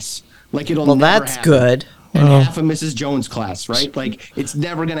class. Like it'll never happen. Well, that's good. And half of Mrs. Jones' class, right? Like it's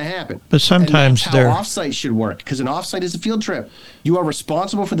never going to happen. But sometimes that's how offsite should work, because an offsite is a field trip. You are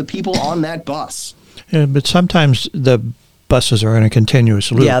responsible for the people on that bus. Yeah, but sometimes the buses are in a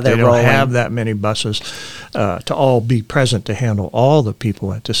continuous loop. Yeah, they don't have that many buses to all be present to handle all the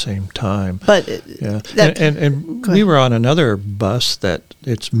people at the same time. But and we were on another bus that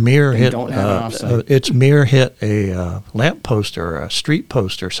its mirror hit a lamp post or a street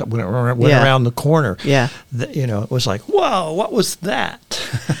post or something. Went around the corner. Yeah, it was like, whoa, what was that?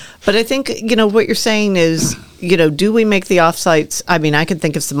 But I think, what you're saying is, do we make the offsites? I mean, I can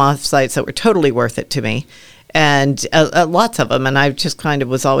think of some offsites that were totally worth it to me. And lots of them. And I just kind of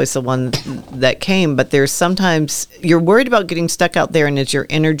was always the one that came. But there's sometimes you're worried about getting stuck out there, and is your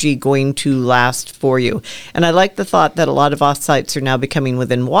energy going to last for you? And I like the thought that a lot of offsites are now becoming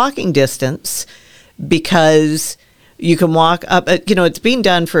within walking distance, because you can walk up. It's being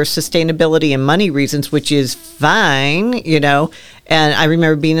done for sustainability and money reasons, which is fine, And I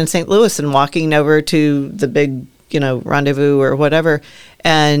remember being in St. Louis and walking over to the big, rendezvous or whatever.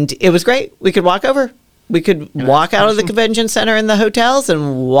 And it was great. We could walk over. We could walk out of the convention center in the hotels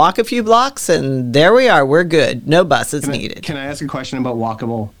and walk a few blocks, and there we are. We're good. No buses needed. Can I ask a question about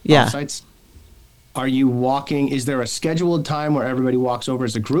walkable offsites? Are you walking? Is there a scheduled time where everybody walks over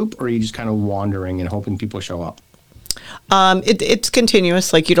as a group, or are you just kind of wandering and hoping people show up? It's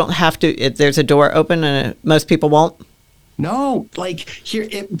continuous. Like you don't have to. There's a door open, and most people won't. No, like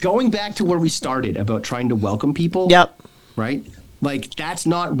going back to where we started about trying to welcome people. Yep. Right. Like that's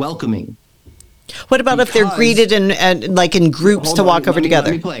not welcoming. What about if they're greeted and like in groups to walk over together?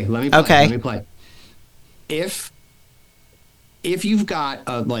 Let me play. If you've got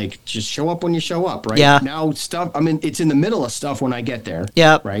just show up when you show up, right? Yeah. Now stuff. I mean, it's in the middle of stuff when I get there.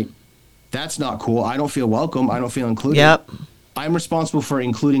 Yep. Right. That's not cool. I don't feel welcome. I don't feel included. Yep. I'm responsible for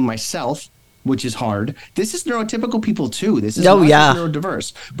including myself, which is hard. This is neurotypical people too. This is not just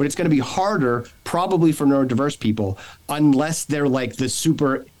neurodiverse, but it's going to be harder probably for neurodiverse people unless they're like the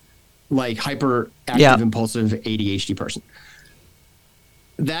super hyperactive, impulsive ADHD person.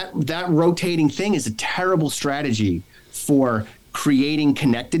 That rotating thing is a terrible strategy for creating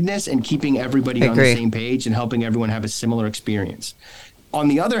connectedness and keeping everybody on the same page and helping everyone have a similar experience. On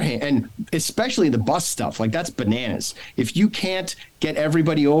the other hand, and especially the bus stuff, like that's bananas. If you can't get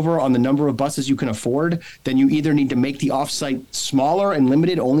everybody over on the number of buses you can afford, then you either need to make the offsite smaller and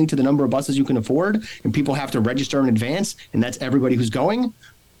limited only to the number of buses you can afford, and people have to register in advance, and that's everybody who's going,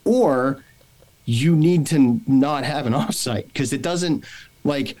 or you need to not have an offsite, because it doesn't,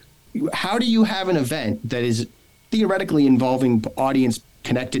 how do you have an event that is theoretically involving audience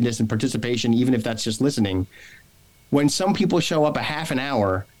connectedness and participation, even if that's just listening, when some people show up a half an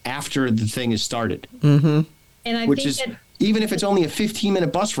hour after the thing has started. Mm-hmm. And I which think is, that even if it's only a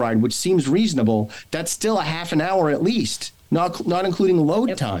 15-minute bus ride, which seems reasonable, that's still a half an hour at least, not including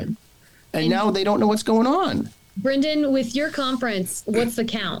load time. And now they don't know what's going on. Brendan, with your conference, what's the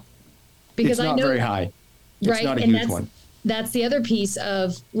count? Because it's not very high. It's not a huge one. That's the other piece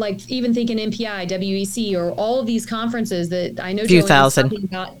of, like, even thinking MPI, WEC, or all of these conferences that I know Joanne's talking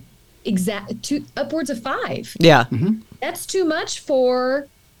about, upwards of 5. Yeah. Mm-hmm. That's too much for,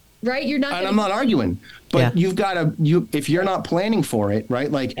 right? You're not. And I'm not arguing, but you've got to, if you're not planning for it,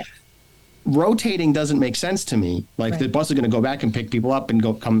 right? Like, rotating doesn't make sense to me. Like, the bus is going to go back and pick people up and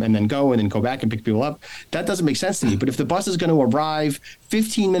then go back and pick people up. That doesn't make sense to me. But if the bus is going to arrive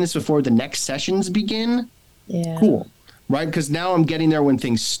 15 minutes before the next sessions begin, cool, right? Because now I'm getting there when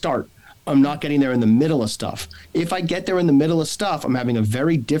things start. I'm not getting there in the middle of stuff. If I get there in the middle of stuff, I'm having a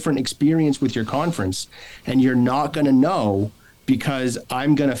very different experience with your conference, and you're not going to know, because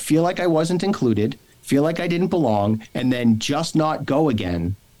I'm going to feel like I wasn't included, feel like I didn't belong, and then just not go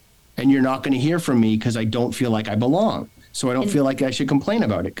again. And you're not going to hear from me because I don't feel like I belong. So I don't feel like I should complain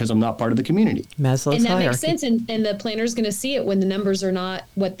about it because I'm not part of the community. Maslow's hierarchy. Makes sense. And the planner's going to see it when the numbers are not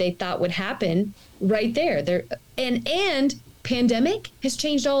what they thought would happen right there. And pandemic has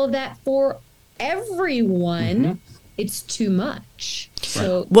changed all of that for everyone. Mm-hmm. It's too much.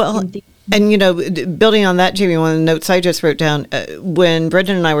 So and, building on that, Jamie, one of the notes I just wrote down, when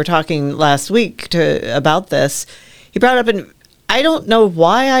Brendan and I were talking last week about this, he brought up, and I don't know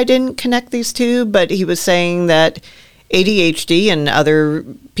why I didn't connect these two, but he was saying that ADHD and other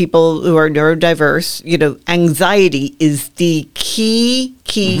people who are neurodiverse, anxiety is the key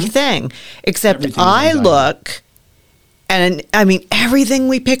thing. Except I look, and I mean, everything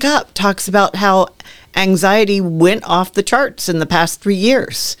we pick up talks about how anxiety went off the charts in the past 3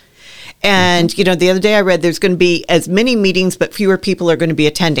 years. And, the other day I read there's going to be as many meetings, but fewer people are going to be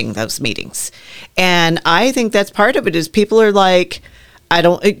attending those meetings. And I think that's part of it, is people are like, I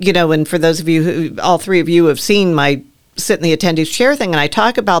don't, and for those of you all three of you have seen my sit in the attendees chair thing, and I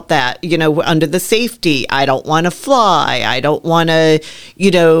talk about that, under the safety. I don't want to fly. I don't want to,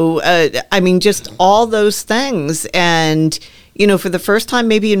 just all those things. And, for the first time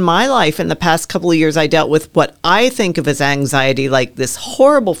maybe in my life in the past couple of years, I dealt with what I think of as anxiety, like this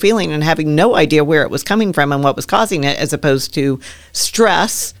horrible feeling and having no idea where it was coming from and what was causing it, as opposed to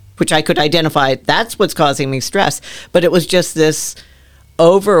stress, which I could identify, that's what's causing me stress. But it was just this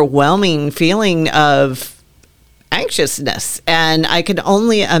overwhelming feeling of anxiousness. And I could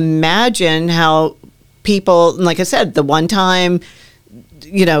only imagine how people, like I said, the one time,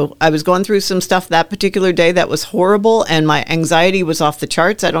 I was going through some stuff that particular day that was horrible, and my anxiety was off the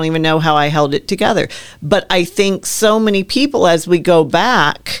charts. I don't even know how I held it together. But I think so many people, as we go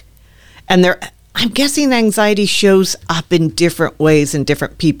back, and I'm guessing anxiety shows up in different ways in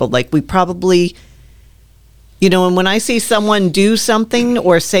different people. Like, we probably, and when I see someone do something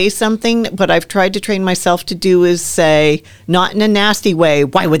or say something, what I've tried to train myself to do is say, not in a nasty way,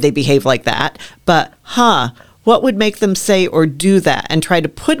 why would they behave like that? But, what would make them say or do that? And try to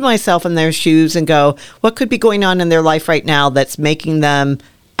put myself in their shoes and go, what could be going on in their life right now that's making them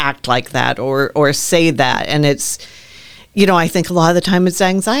act like that or say that? And it's, I think a lot of the time it's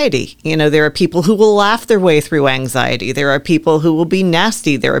anxiety. There are people who will laugh their way through anxiety. There are people who will be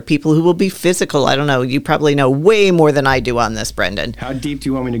nasty. There are people who will be physical. I don't know. You probably know way more than I do on this, Brendan. How deep do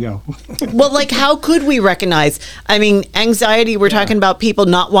you want me to go? Well, like, how could we recognize? I mean, anxiety, we're talking about people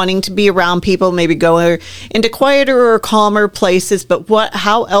not wanting to be around people, maybe go into quieter or calmer places. But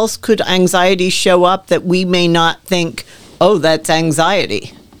how else could anxiety show up that we may not think, oh, that's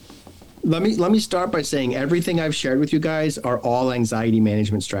anxiety? Let me start by saying everything I've shared with you guys are all anxiety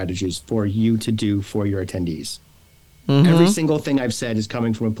management strategies for you to do for your attendees. Mm-hmm. Every single thing I've said is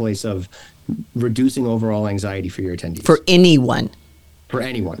coming from a place of reducing overall anxiety for your attendees. For anyone. For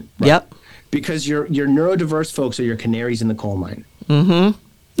anyone. Right? Yep. Because your neurodiverse folks are your canaries in the coal mine. Mm-hmm.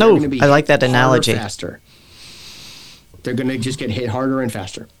 Oh, I like that analogy. Faster. They're going to just get hit harder and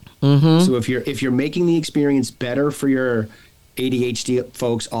faster. Mm-hmm. So if you're making the experience better for your ADHD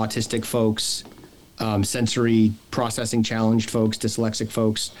folks, autistic folks, sensory processing challenged folks, dyslexic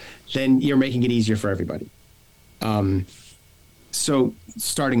folks, then you're making it easier for everybody. So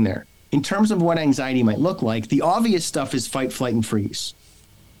starting there. In terms of what anxiety might look like, the obvious stuff is fight, flight, and freeze,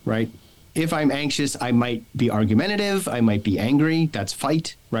 right? If I'm anxious, I might be argumentative. I might be angry. That's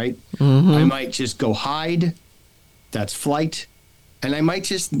fight, right? Mm-hmm. I might just go hide. That's flight. And I might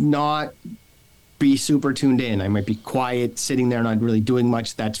just not be super tuned in. I might be quiet, sitting there, not really doing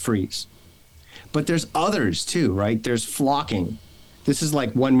much. That's freeze. But there's others too, right? There's flocking. This is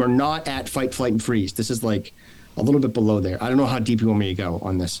like when we're not at fight, flight, and freeze. This is like a little bit below there. I don't know how deep you want me to go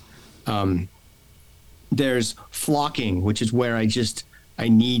on this. There's flocking, which is where I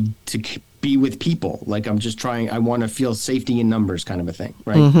need to be with people. Like I'm just I want to feel safety in numbers kind of a thing,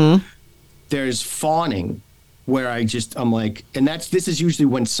 right? Mm-hmm. There's fawning, where I'm like, and this is usually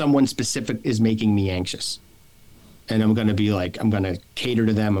when someone specific is making me anxious. And I'm going to be like, I'm going to cater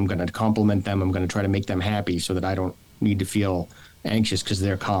to them. I'm going to compliment them. I'm going to try to make them happy so that I don't need to feel anxious because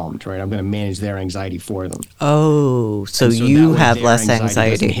they're calmed, right? I'm going to manage their anxiety for them. Oh, so you have less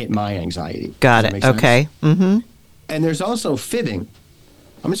anxiety. Doesn't hit my anxiety. Got it. Okay. Mm-hmm. And there's also fibbing.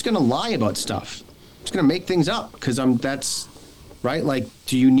 I'm just going to lie about stuff. I'm just going to make things up because that's right. Like,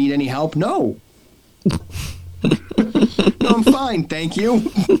 do you need any help? No. No, I'm fine. Thank you.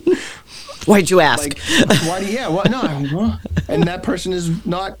 Why'd you ask? Like, why do you, yeah, well, no. And that person is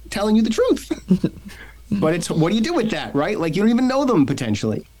not telling you the truth. But it's, what do you do with that, right? Like, you don't even know them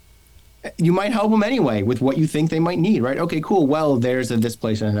potentially. You might help them anyway with what you think they might need, right? Okay, cool. Well, there's this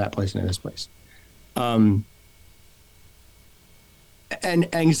place and that place and this place. And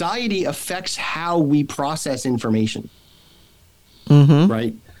anxiety affects how we process information,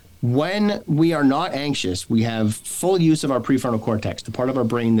 right? When we are not anxious, we have full use of our prefrontal cortex, the part of our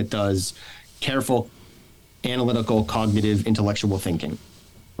brain that does careful, analytical, cognitive, intellectual thinking,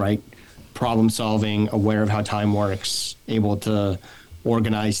 right? Problem solving, aware of how time works, able to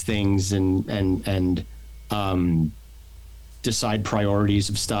organize things and decide priorities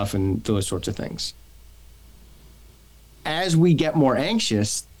of stuff and those sorts of things. As we get more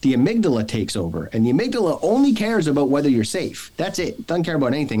anxious, the amygdala takes over, and the amygdala only cares about whether you're safe. That's it. It doesn't care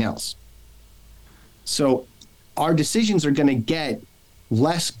about anything else. So our decisions are going to get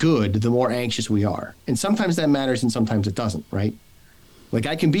less good the more anxious we are. And sometimes that matters and sometimes it doesn't, right? Like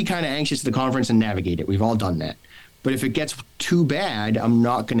I can be kind of anxious at the conference and navigate it. We've all done that. But if it gets too bad, I'm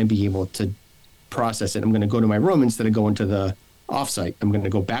not going to be able to process it. I'm going to go to my room instead of going to the offsite. I'm going to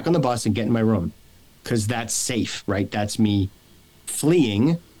go back on the bus and get in my room because that's safe, right? That's me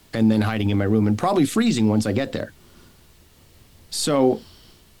fleeing and then hiding in my room and probably freezing once I get there. So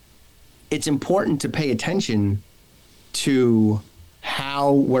it's important to pay attention to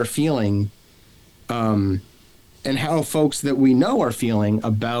how we're feeling and how folks that we know are feeling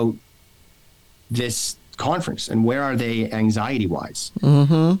about this conference and where are they anxiety-wise.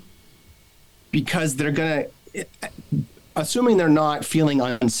 Mm-hmm. Because they're going to, assuming they're not feeling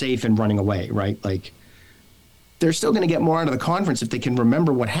unsafe and running away, right? Like, they're still going to get more out of the conference if they can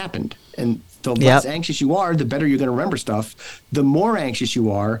remember what happened. And the less anxious you are, the better you're going to remember stuff. The more anxious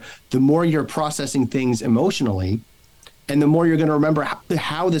you are, the more you're processing things emotionally, and the more you're going to remember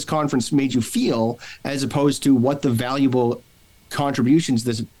how this conference made you feel, as opposed to what the valuable contributions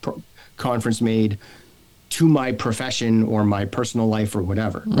this conference made to my profession or my personal life or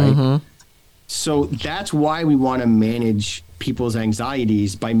whatever, right? Mm-hmm. So that's why we want to manage people's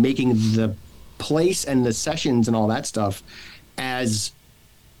anxieties by making the place and the sessions and all that stuff as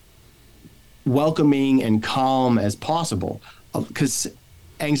welcoming and calm as possible. Because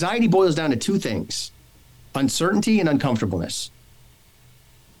anxiety boils down to two things: uncertainty and uncomfortableness.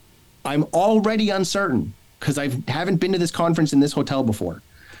 I'm already uncertain because I haven't been to this conference in this hotel before.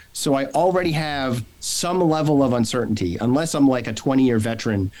 So I already have some level of uncertainty, unless I'm like a 20-year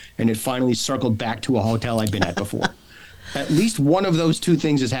veteran and it finally circled back to a hotel I've been at before. At least one of those two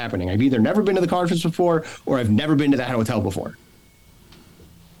things is happening. I've either never been to the conference before or I've never been to that hotel before.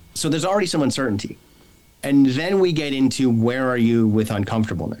 So there's already some uncertainty. And then we get into where are you with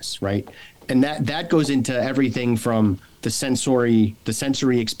uncomfortableness, right? And that goes into everything from the sensory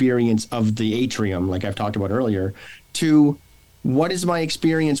experience of the atrium, like I've talked about earlier, to what is my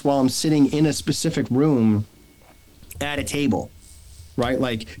experience while I'm sitting in a specific room at a table, right?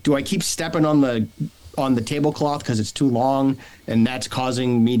 Like, do I keep stepping on the tablecloth because it's too long and that's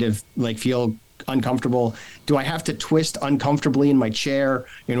causing me to like feel uncomfortable? Do I have to twist uncomfortably in my chair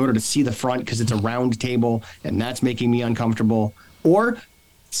in order to see the front because it's a round table and that's making me uncomfortable? Or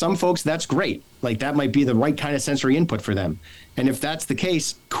some folks, that's great. Like that might be the right kind of sensory input for them. And if that's the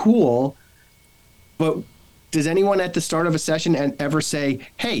case, cool. But does anyone at the start of a session ever say,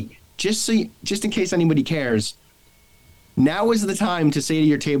 hey, just in case anybody cares, now is the time to say to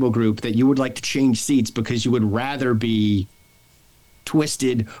your table group that you would like to change seats because you would rather be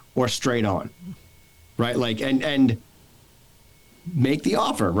twisted or straight on, right? Like, and make the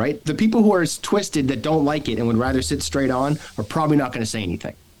offer, right? The people who are twisted that don't like it and would rather sit straight on are probably not going to say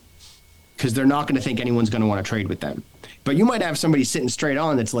anything because they're not going to think anyone's going to want to trade with them. But you might have somebody sitting straight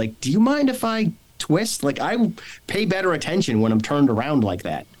on that's like, do you mind if I twist? Like, I pay better attention when I'm turned around like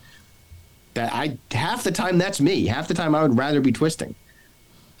that. Half the time that's me. Half the time I would rather be twisting.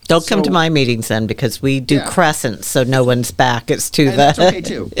 Don't come to my meetings then, because we do crescents, so no one's back. It's to the. That's okay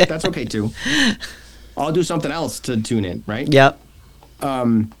too. That's okay too. I'll do something else to tune in, right? Yep.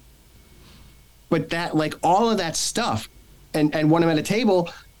 But that, like, all of that stuff, and when I'm at a table,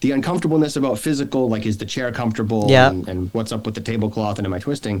 the uncomfortableness about physical, like, is the chair comfortable, and what's up with the tablecloth, and am I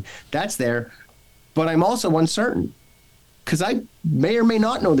twisting? That's there. But I'm also uncertain, because I may or may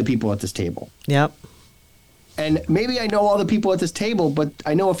not know the people at this table. Yep. And maybe I know all the people at this table, but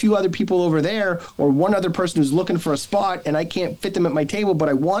I know a few other people over there, or one other person who's looking for a spot, and I can't fit them at my table, but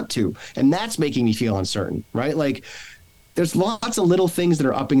I want to. And that's making me feel uncertain, right? Like, there's lots of little things that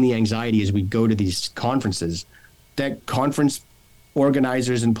are upping the anxiety as we go to these conferences that conference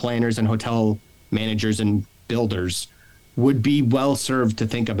organizers and planners and hotel managers and builders would be well served to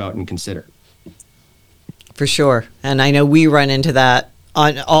think about and consider. For sure. And I know we run into that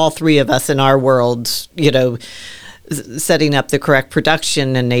on all three of us in our worlds, you know, setting up the correct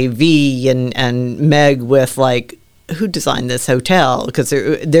production and AV and Meg with, like, who designed this hotel? Because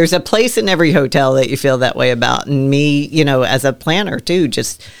there's a place in every hotel that you feel that way about. And me, you know, as a planner too,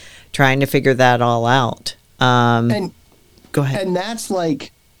 just trying to figure that all out. And go ahead. And that's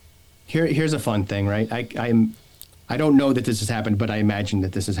like, here's a fun thing, right? I don't know that this has happened, but I imagine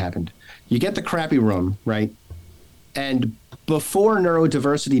that this has happened. You get the crappy room, right? And before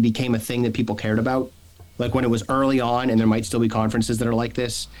neurodiversity became a thing that people cared about, like when it was early on, and there might still be conferences that are like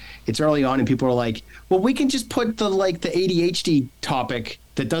this, it's early on and people are like, well, we can just put the ADHD topic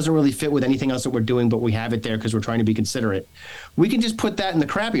that doesn't really fit with anything else that we're doing, but we have it there because we're trying to be considerate. We can just put that in the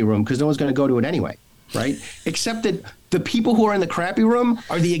crappy room because no one's going to go to it anyway, right? Except that the people who are in the crappy room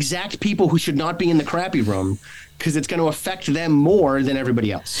are the exact people who should not be in the crappy room, because it's going to affect them more than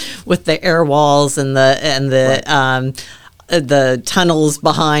everybody else. With the air walls and the tunnels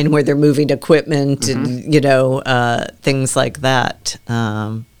behind where they're moving equipment and, you know, things like that,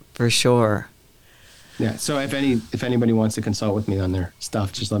 for sure. Yeah. So if anybody wants to consult with me on their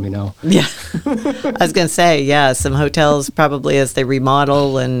stuff, just let me know. Yeah. I was going to say, some hotels probably as they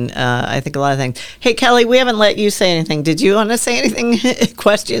remodel, and I think a lot of things. Hey, Kelly, we haven't let you say anything. Did you want to say anything?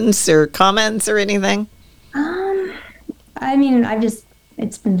 Questions or comments or anything? I mean,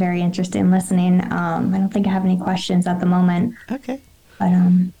 it's been very interesting listening. I don't think I have any questions at the moment. Okay. But,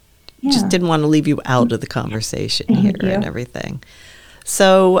 just didn't want to leave you out of the conversation here and everything.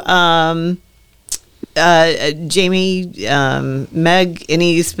 So, Jamie, Meg,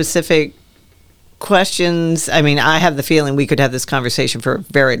 any specific questions? I mean, I have the feeling we could have this conversation for a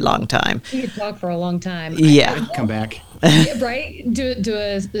very long time. We could talk for a long time. Yeah. Come back. Right? Do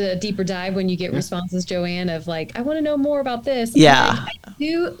a deeper dive when you get responses, Joanne, of like, I want to know more about this. Yeah. I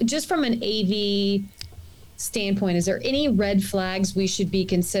do, just from an AV standpoint, is there any red flags we should be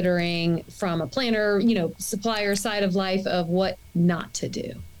considering from a planner, you know, supplier side of life of what not to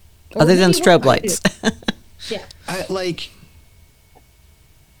do? Other than strobe lights. Yeah.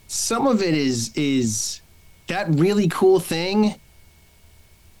 Some of it is that really cool thing.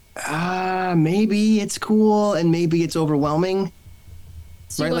 Maybe it's cool and maybe it's overwhelming.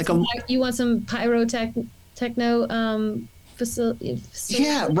 So right? You want some techno facility.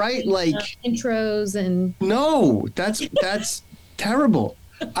 Yeah, right. Like intros and. No, that's terrible.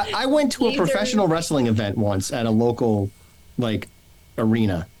 I went to a professional wrestling event once at a local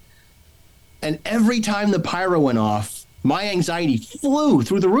arena, and every time the pyro went off, my anxiety flew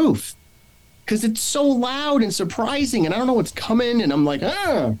through the roof. Because it's so loud and surprising, and I don't know what's coming, and I'm like,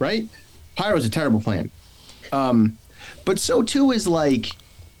 right? Pyro's a terrible plan. But so too is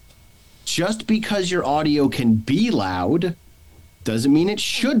just because your audio can be loud doesn't mean it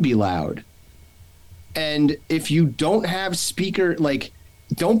should be loud. And if you don't have speaker,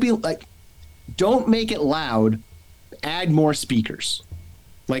 don't make it loud, add more speakers.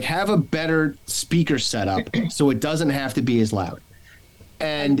 Have a better speaker setup so it doesn't have to be as loud.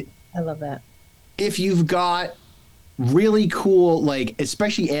 And I love that. If you've got really cool,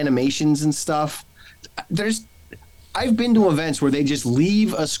 especially animations and stuff, I've been to events where they just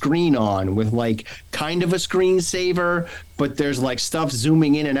leave a screen on with kind of a screensaver, but there's stuff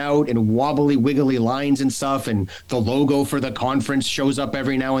zooming in and out and wobbly, wiggly lines and stuff. And the logo for the conference shows up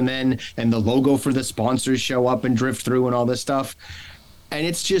every now and then. And the logo for the sponsors show up and drift through and all this stuff. And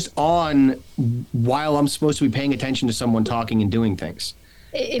it's just on while I'm supposed to be paying attention to someone talking and doing things.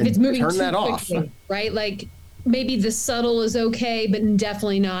 If it's moving turn too that quickly, off, right? Maybe the subtle is okay, but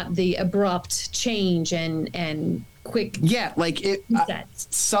definitely not the abrupt change and quick. Yeah,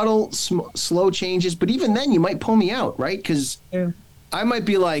 subtle, slow changes. But even then, you might pull me out, right? Because I might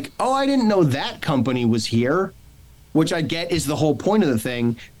be like, oh, I didn't know that company was here, which I get is the whole point of the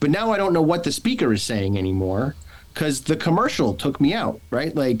thing. But now I don't know what the speaker is saying anymore. because the commercial took me out,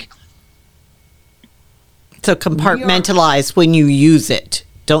 right? Like, so compartmentalize when you use it.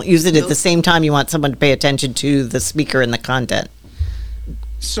 Don't use it at the same time you want someone to pay attention to the speaker and the content.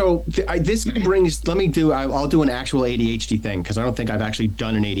 So this brings, I'll do an actual ADHD thing, because I don't think I've actually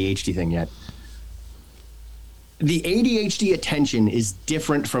done an ADHD thing yet. The ADHD attention is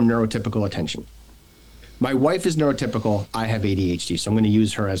different from neurotypical attention. My wife is neurotypical. I have ADHD, so I'm going to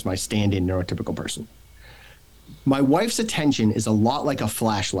use her as my stand-in neurotypical person. My wife's attention is a lot like a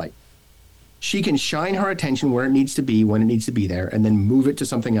flashlight. She can shine her attention where it needs to be, when it needs to be there, and then move it to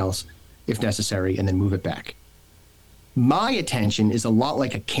something else if necessary, and then move it back. My attention is a lot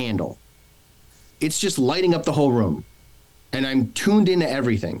like a candle. It's just lighting up the whole room, and I'm tuned into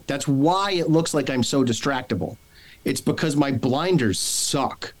everything. That's why it looks like I'm so distractible. It's because my blinders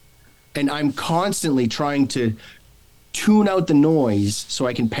suck, and I'm constantly trying to tune out the noise so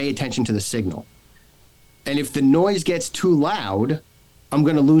I can pay attention to the signal. And if the noise gets too loud, I'm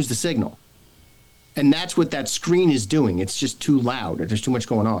going to lose the signal. And that's what that screen is doing. It's just too loud. There's too much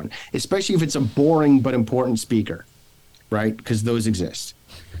going on, especially if it's a boring but important speaker, right? Because those exist.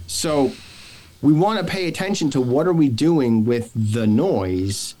 So we want to pay attention to what are we doing with the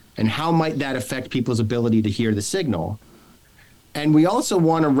noise and how might that affect people's ability to hear the signal. And we also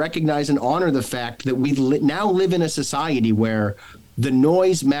want to recognize and honor the fact that we now live in a society where the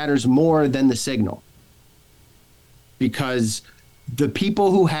noise matters more than the signal. Because the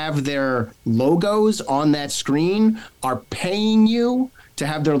people who have their logos on that screen are paying you to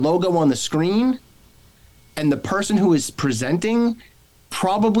have their logo on the screen, and the person who is presenting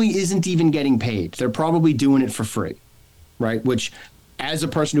probably isn't even getting paid. They're probably doing it for free, right? Which, as a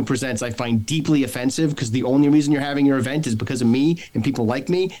person who presents, I find deeply offensive, because the only reason you're having your event is because of me and people like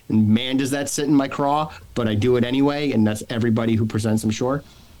me, and man, does that sit in my craw, but I do it anyway, and that's everybody who presents, I'm sure.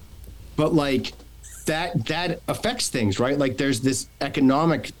 But like, that affects things, right? Like, there's this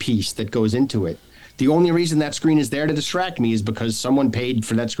economic piece that goes into it. The only reason that screen is there to distract me is because someone paid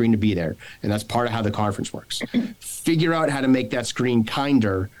for that screen to be there. And that's part of how the conference works. Figure out how to make that screen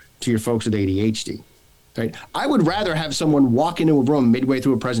kinder to your folks with ADHD, right? I would rather have someone walk into a room midway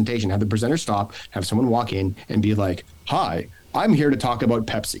through a presentation, have the presenter stop, have someone walk in and be like, "Hi, I'm here to talk about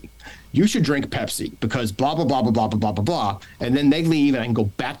Pepsi. You should drink Pepsi because blah, blah, blah, blah, blah, blah, blah, blah." And then they leave and I can go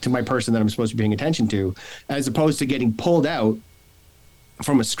back to my person that I'm supposed to be paying attention to, as opposed to getting pulled out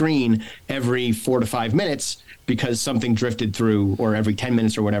from a screen every 4 to 5 minutes because something drifted through, or every 10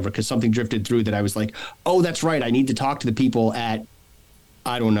 minutes or whatever, because something drifted through that I was like, oh, that's right, I need to talk to the people at,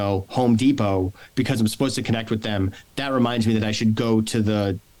 I don't know, Home Depot because I'm supposed to connect with them. That reminds me that I should go to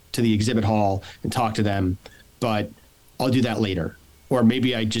the exhibit hall and talk to them, but I'll do that later. Or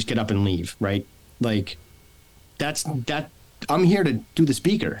maybe I just get up and leave, right? Like, that I'm here to do the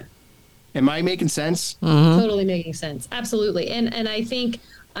speaker. Am I making sense? Mm-hmm. Totally making sense. Absolutely. And I think,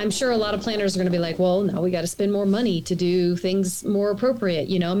 I'm sure a lot of planners are going to be like, well, now we got to spend more money to do things more appropriate.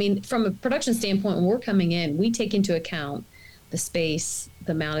 You know, I mean, from a production standpoint, when we're coming in, we take into account the space,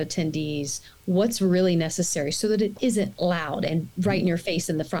 the amount of attendees, what's really necessary so that it isn't loud and right in your face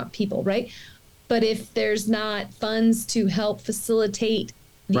in the front people, right? But if there's not funds to help facilitate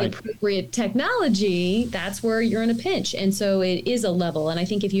the appropriate technology, that's where you're in a pinch. And so it is a level. And I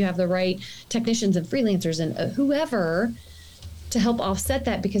think if you have the right technicians and freelancers and whoever to help offset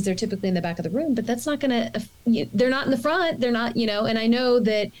that, because they're typically in the back of the room, but that's not going to, they're not in the front. They're not, and I know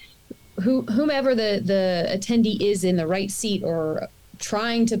that whomever the attendee is in the right seat, or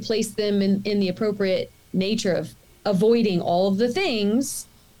trying to place them in the appropriate nature of avoiding all of the things,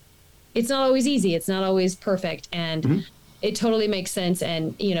 it's not always easy. It's not always perfect. And it totally makes sense.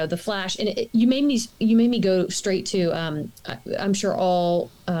 And, the flash, and you made me go straight to, I'm sure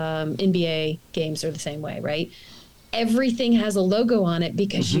all NBA games are the same way, right? Everything has a logo on it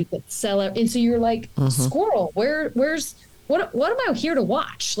because you could sell it. And so you're like, squirrel, what am I here to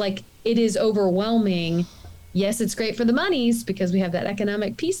watch? Like, it is overwhelming. Yes, it's great for the monies because we have that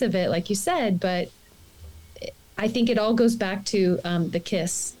economic piece of it, like you said, but I think it all goes back to the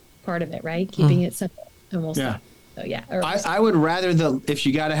KISS part of it, right? Keeping it simple. And we'll stop. So yeah. I would rather if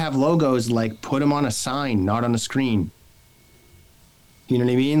you got to have logos, like, put them on a sign, not on a screen. You know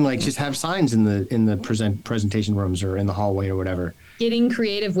what I mean? Like, just have signs in the presentation rooms or in the hallway or whatever. Getting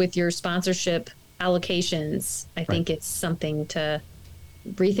creative with your sponsorship allocations, I think it's something to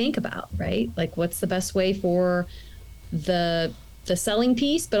rethink about, right? Like, what's the best way for the selling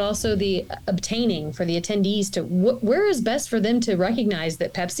piece, but also the obtaining for the attendees to where is best for them to recognize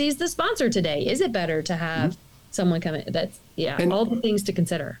that Pepsi is the sponsor today? Is it better to have someone come in? That's all the things to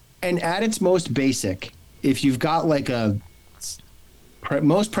consider. And at its most basic, if you've got like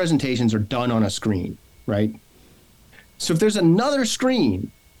most presentations are done on a screen, right? So if there's another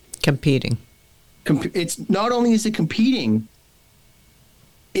screen competing, it's not only is it competing,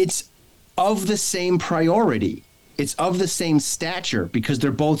 it's of the same priority. It's of the same stature because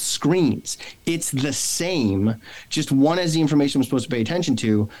they're both screens. It's the same, just one has the information I'm supposed to pay attention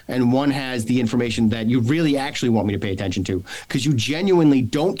to, and one has the information that you really actually want me to pay attention to, because you genuinely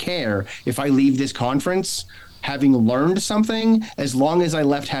don't care if I leave this conference having learned something, as long as I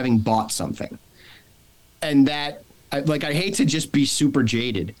left having bought something. And that, I hate to just be super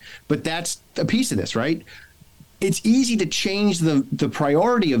jaded, but that's a piece of this, right? It's easy to change the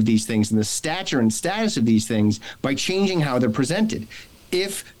priority of these things and the stature and status of these things by changing how they're presented.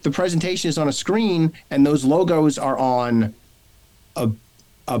 If the presentation is on a screen and those logos are on a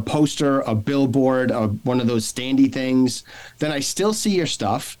poster, a billboard, one of those standy things, then I still see your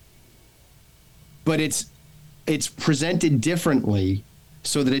stuff, but it's presented differently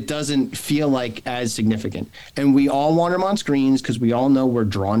so that it doesn't feel like as significant. And we all want them on screens because we all know we're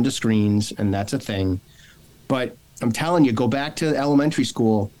drawn to screens, and that's a thing. But I'm telling you, go back to elementary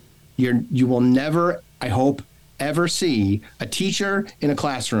school. You will never, I hope, ever see a teacher in a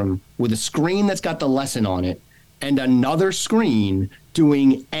classroom with a screen that's got the lesson on it and another screen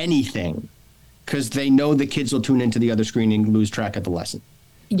doing anything, because they know the kids will tune into the other screen and lose track of the lesson.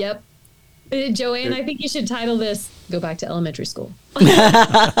 Yep. Joanne, I think you should title this "Go Back to Elementary School."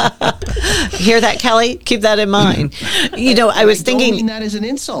 Hear that, Kelly? Keep that in mind. I was thinking. I don't mean that as an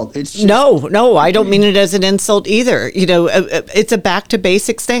insult. It's just, no, I don't mean it as an insult either. It's a back to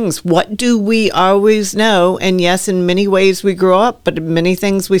basics things. What do we always know? And yes, in many ways we grow up, but in many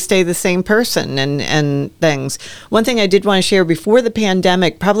things we stay the same person and things. One thing I did want to share before the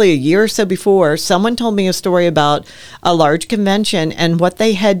pandemic, probably a year or so before, someone told me a story about a large convention, and what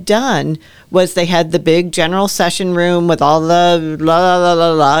they had done was they had the big general session room with all the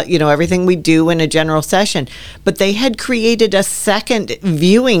everything we do in a general session. But they had created a second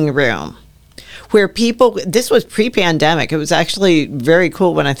viewing room where people, this was pre-pandemic. It was actually very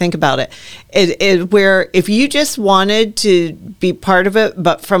cool when I think about it. Where if you just wanted to be part of it,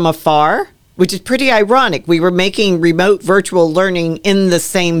 but from afar, which is pretty ironic, we were making remote virtual learning in the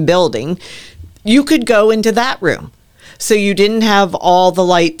same building, you could go into that room. So you didn't have all the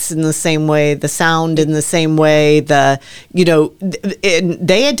lights in the same way, the sound in the same way, they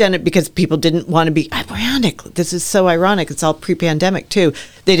had done it because people didn't want to be ironic. This is so ironic. It's all pre-pandemic too.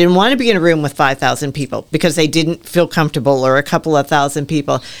 They didn't want to be in a room with 5,000 people because they didn't feel comfortable, or a couple of thousand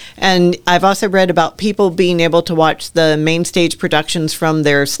people. And I've also read about people being able to watch the main stage productions from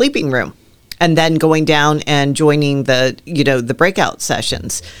their sleeping room, and then going down and joining the breakout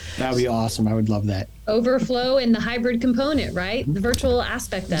sessions. That would be awesome. I would love that. Overflow and the hybrid component, right? The virtual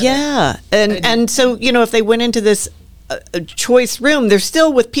aspect of it. Yeah. And so, if they went into this choice room, they're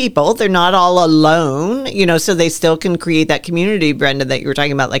still with people. They're not all alone, so they still can create that community, Brenda, that you were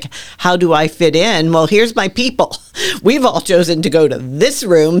talking about. Like, how do I fit in? Well, here's my people. We've all chosen to go to this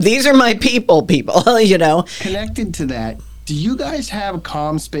room. These are my people. Connected to that, do you guys have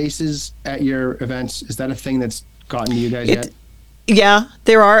comm spaces at your events? Is that a thing that's gotten to you guys yet? Yeah,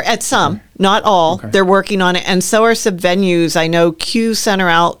 there are at some, not all. Okay. They're working on it. And so are some venues. I know Q Center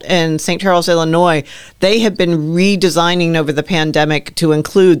out in St. Charles, Illinois, they have been redesigning over the pandemic to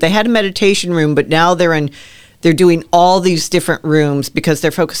include, they had a meditation room, but now they're doing all these different rooms because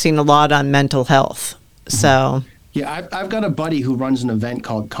they're focusing a lot on mental health. Mm-hmm. So. Yeah, I've got a buddy who runs an event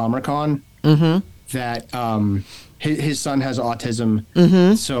called Comercon that his son has autism,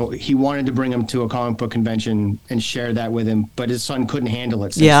 so he wanted to bring him to a comic book convention and share that with him, but his son couldn't handle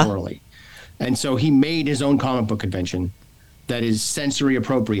it sensorily. Yeah. And so he made his own comic book convention that is sensory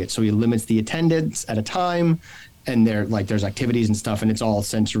appropriate. So he limits the attendance at a time, and there's activities and stuff, and it's all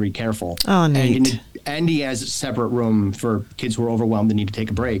sensory careful. Oh, neat. And he has a separate room for kids who are overwhelmed and need to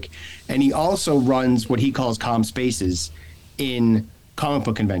take a break. And he also runs what he calls comm spaces in comic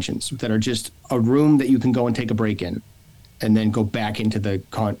book conventions that are just a room that you can go and take a break in and then go back into the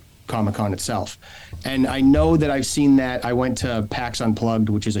Comic-Con itself. And I know that I've seen that. I went to PAX Unplugged,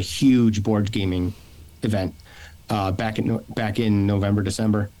 which is a huge board gaming event back in November.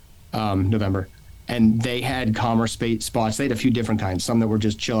 And they had commerce spots. They had a few different kinds, some that were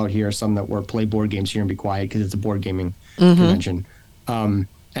just chill out here, some that were play board games here and be quiet because it's a board gaming convention. And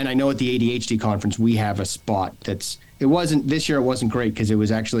I know at the ADHD conference, we have a spot this year it wasn't great because it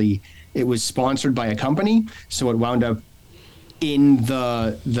was sponsored by a company. So it wound up in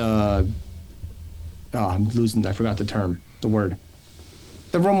I forgot the word.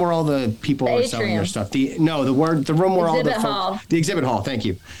 The room where all the people are selling their stuff. The exhibit hall. Thank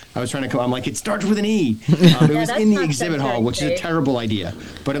you. I was trying to I'm like, it starts with an E. It was in the exhibit hall, which is a terrible idea,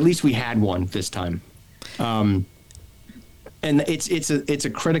 but at least we had one this time. And it's a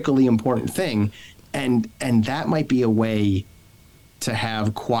critically important thing. And that might be a way to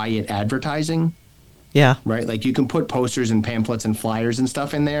have quiet advertising. Yeah. Right. Like you can put posters and pamphlets and flyers and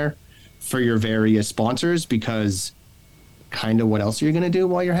stuff in there for your various sponsors, because kind of what else are you going to do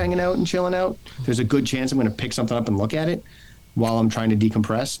while you're hanging out and chilling out? There's a good chance I'm going to pick something up and look at it while I'm trying to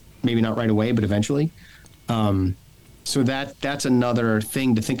decompress. Maybe not right away, but eventually. So that's another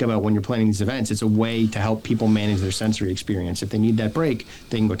thing to think about when you're planning these events. It's a way to help people manage their sensory experience. If they need that break,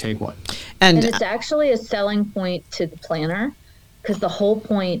 they can go take one. And it's actually a selling point to the planner, because the whole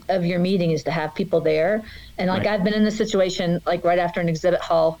point of your meeting is to have people there. And like, right. I've been in this situation, like right after an exhibit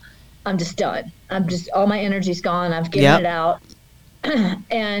hall, I'm just done. All my energy's gone. I've given it out.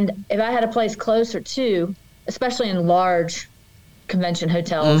 And if I had a place closer to, especially in large convention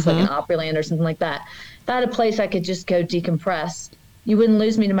hotels, like an Opryland or something like that, if I had a place I could just go decompress, you wouldn't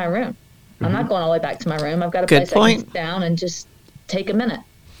lose me to my room. I'm not going all the way back to my room. I've got a place I can sit down and just take a minute.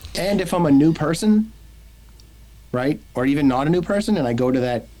 And if I'm a new person, right, or even not a new person, and I go to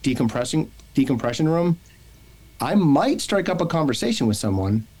that decompression room, I might strike up a conversation with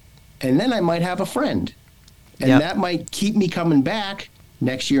someone, and then I might have a friend. And that might keep me coming back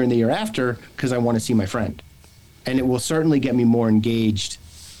next year and the year after, because I want to see my friend. And it will certainly get me more engaged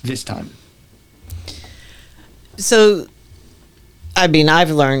this time. So, I mean,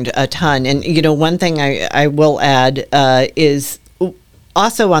 I've learned a ton. And, one thing I will add is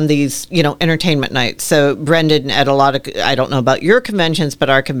also on these, entertainment nights. So Brendan, at a lot of, I don't know about your conventions, but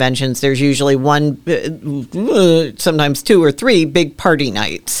our conventions, there's usually one, sometimes two or three big party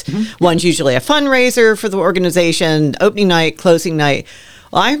nights. One's usually a fundraiser for the organization, opening night, closing night.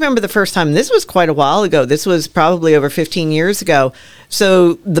 Well, I remember the first time, this was quite a while ago. This was probably over 15 years ago.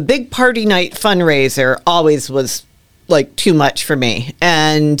 So the big party night fundraiser always was like too much for me.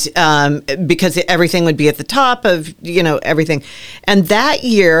 And because everything would be at the top of, everything. And that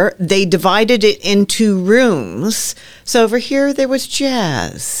year they divided it into rooms. So over here there was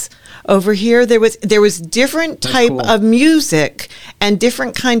jazz. Over here there was different type of music and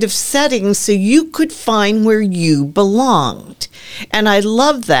different kind of settings, so you could find where you belonged. And I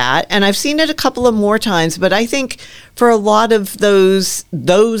love that. And I've seen it a couple of more times, but I think for a lot of those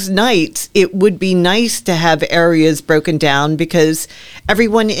nights, it would be nice to have areas broken down, because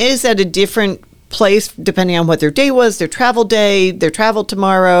everyone is at a different place depending on what their day was, their travel day, their travel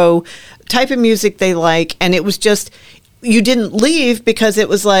tomorrow, type of music they like. And it was just, you didn't leave because it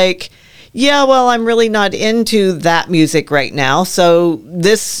was like, yeah, well, I'm really not into that music right now, so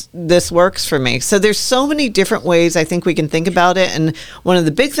this works for me. So there's so many different ways I think we can think about it. And one of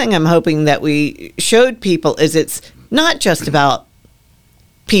the big thing I'm hoping that we showed people is it's not just about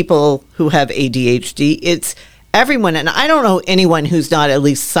people who have ADHD, it's everyone. And I don't know anyone who's not at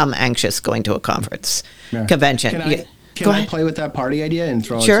least some anxious going to a conference, convention. Can I play with that party idea and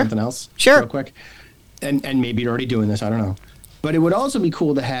throw out something else real quick? And maybe you're already doing this, I don't know. But it would also be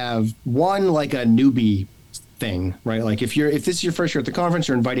cool to have one, like a newbie thing, right? Like if this is your first year at the conference,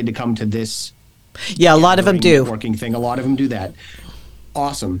 you're invited to come to this. Yeah, a lot of them do. Networking thing. A lot of them do that.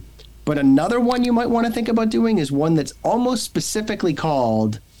 Awesome. But another one you might want to think about doing is one that's almost specifically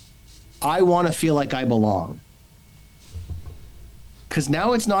called, I want to feel like I belong. Because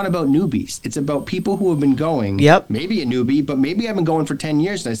now it's not about newbies. It's about people who have been going. Yep. Maybe a newbie, but maybe I've been going for 10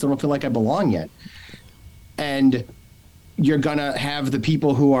 years and I still don't feel like I belong yet. And you're gonna have the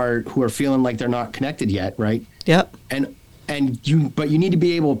people who are feeling like they're not connected yet, right? Yep. But you need to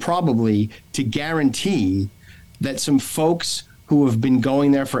be able probably to guarantee that some folks who have been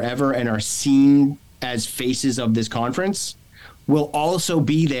going there forever and are seen as faces of this conference will also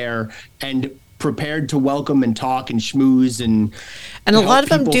be there and prepared to welcome and talk and schmooze and a lot of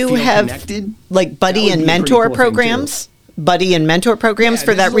them do have connected. Like buddy and mentor programs. Buddy and mentor programs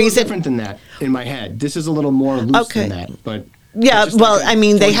for that reason. Different than that in my head. This is a little more loose than that, but well, I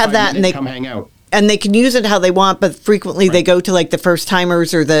mean, they have that and they come hang out. And they can use it how they want, but frequently they go to like the first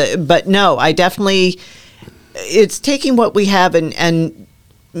timers but no, I definitely, it's taking what we have and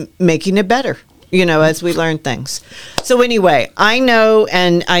making it better, as we learn things. So anyway, I know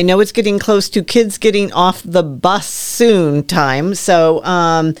it's getting close to kids getting off the bus soon time. So,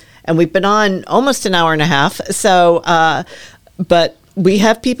 and we've been on almost an hour and a half. So, but we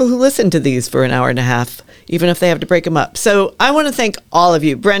have people who listen to these for an hour and a half, even if they have to break them up. So I want to thank all of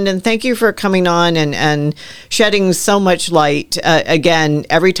you. Brendan, thank you for coming on and shedding so much light. Again,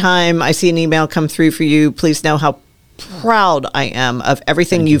 every time I see an email come through for you, please know how proud I am of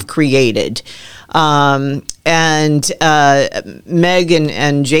everything you've created. And Meg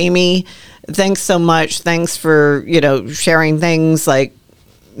and Jamie, thanks so much. Thanks for, sharing things like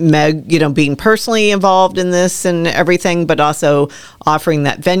Meg, being personally involved in this and everything, but also offering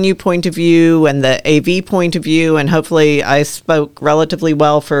that venue point of view and the AV point of view. And hopefully I spoke relatively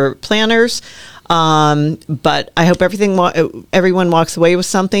well for planners. But I hope everyone walks away with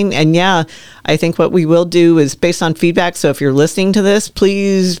something. And yeah, I think what we will do is based on feedback. So if you're listening to this,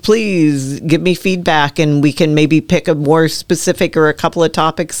 please give me feedback, and we can maybe pick a more specific or a couple of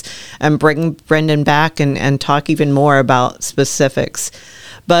topics and bring Brendan back and talk even more about specifics.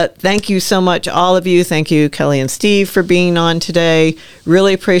 But thank you so much, all of you. Thank you, Kelly and Steve, for being on today.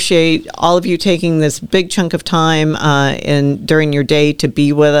 Really appreciate all of you taking this big chunk of time during your day to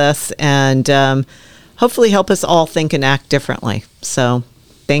be with us and hopefully help us all think and act differently. So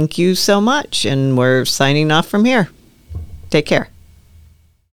thank you so much. And we're signing off from here. Take care.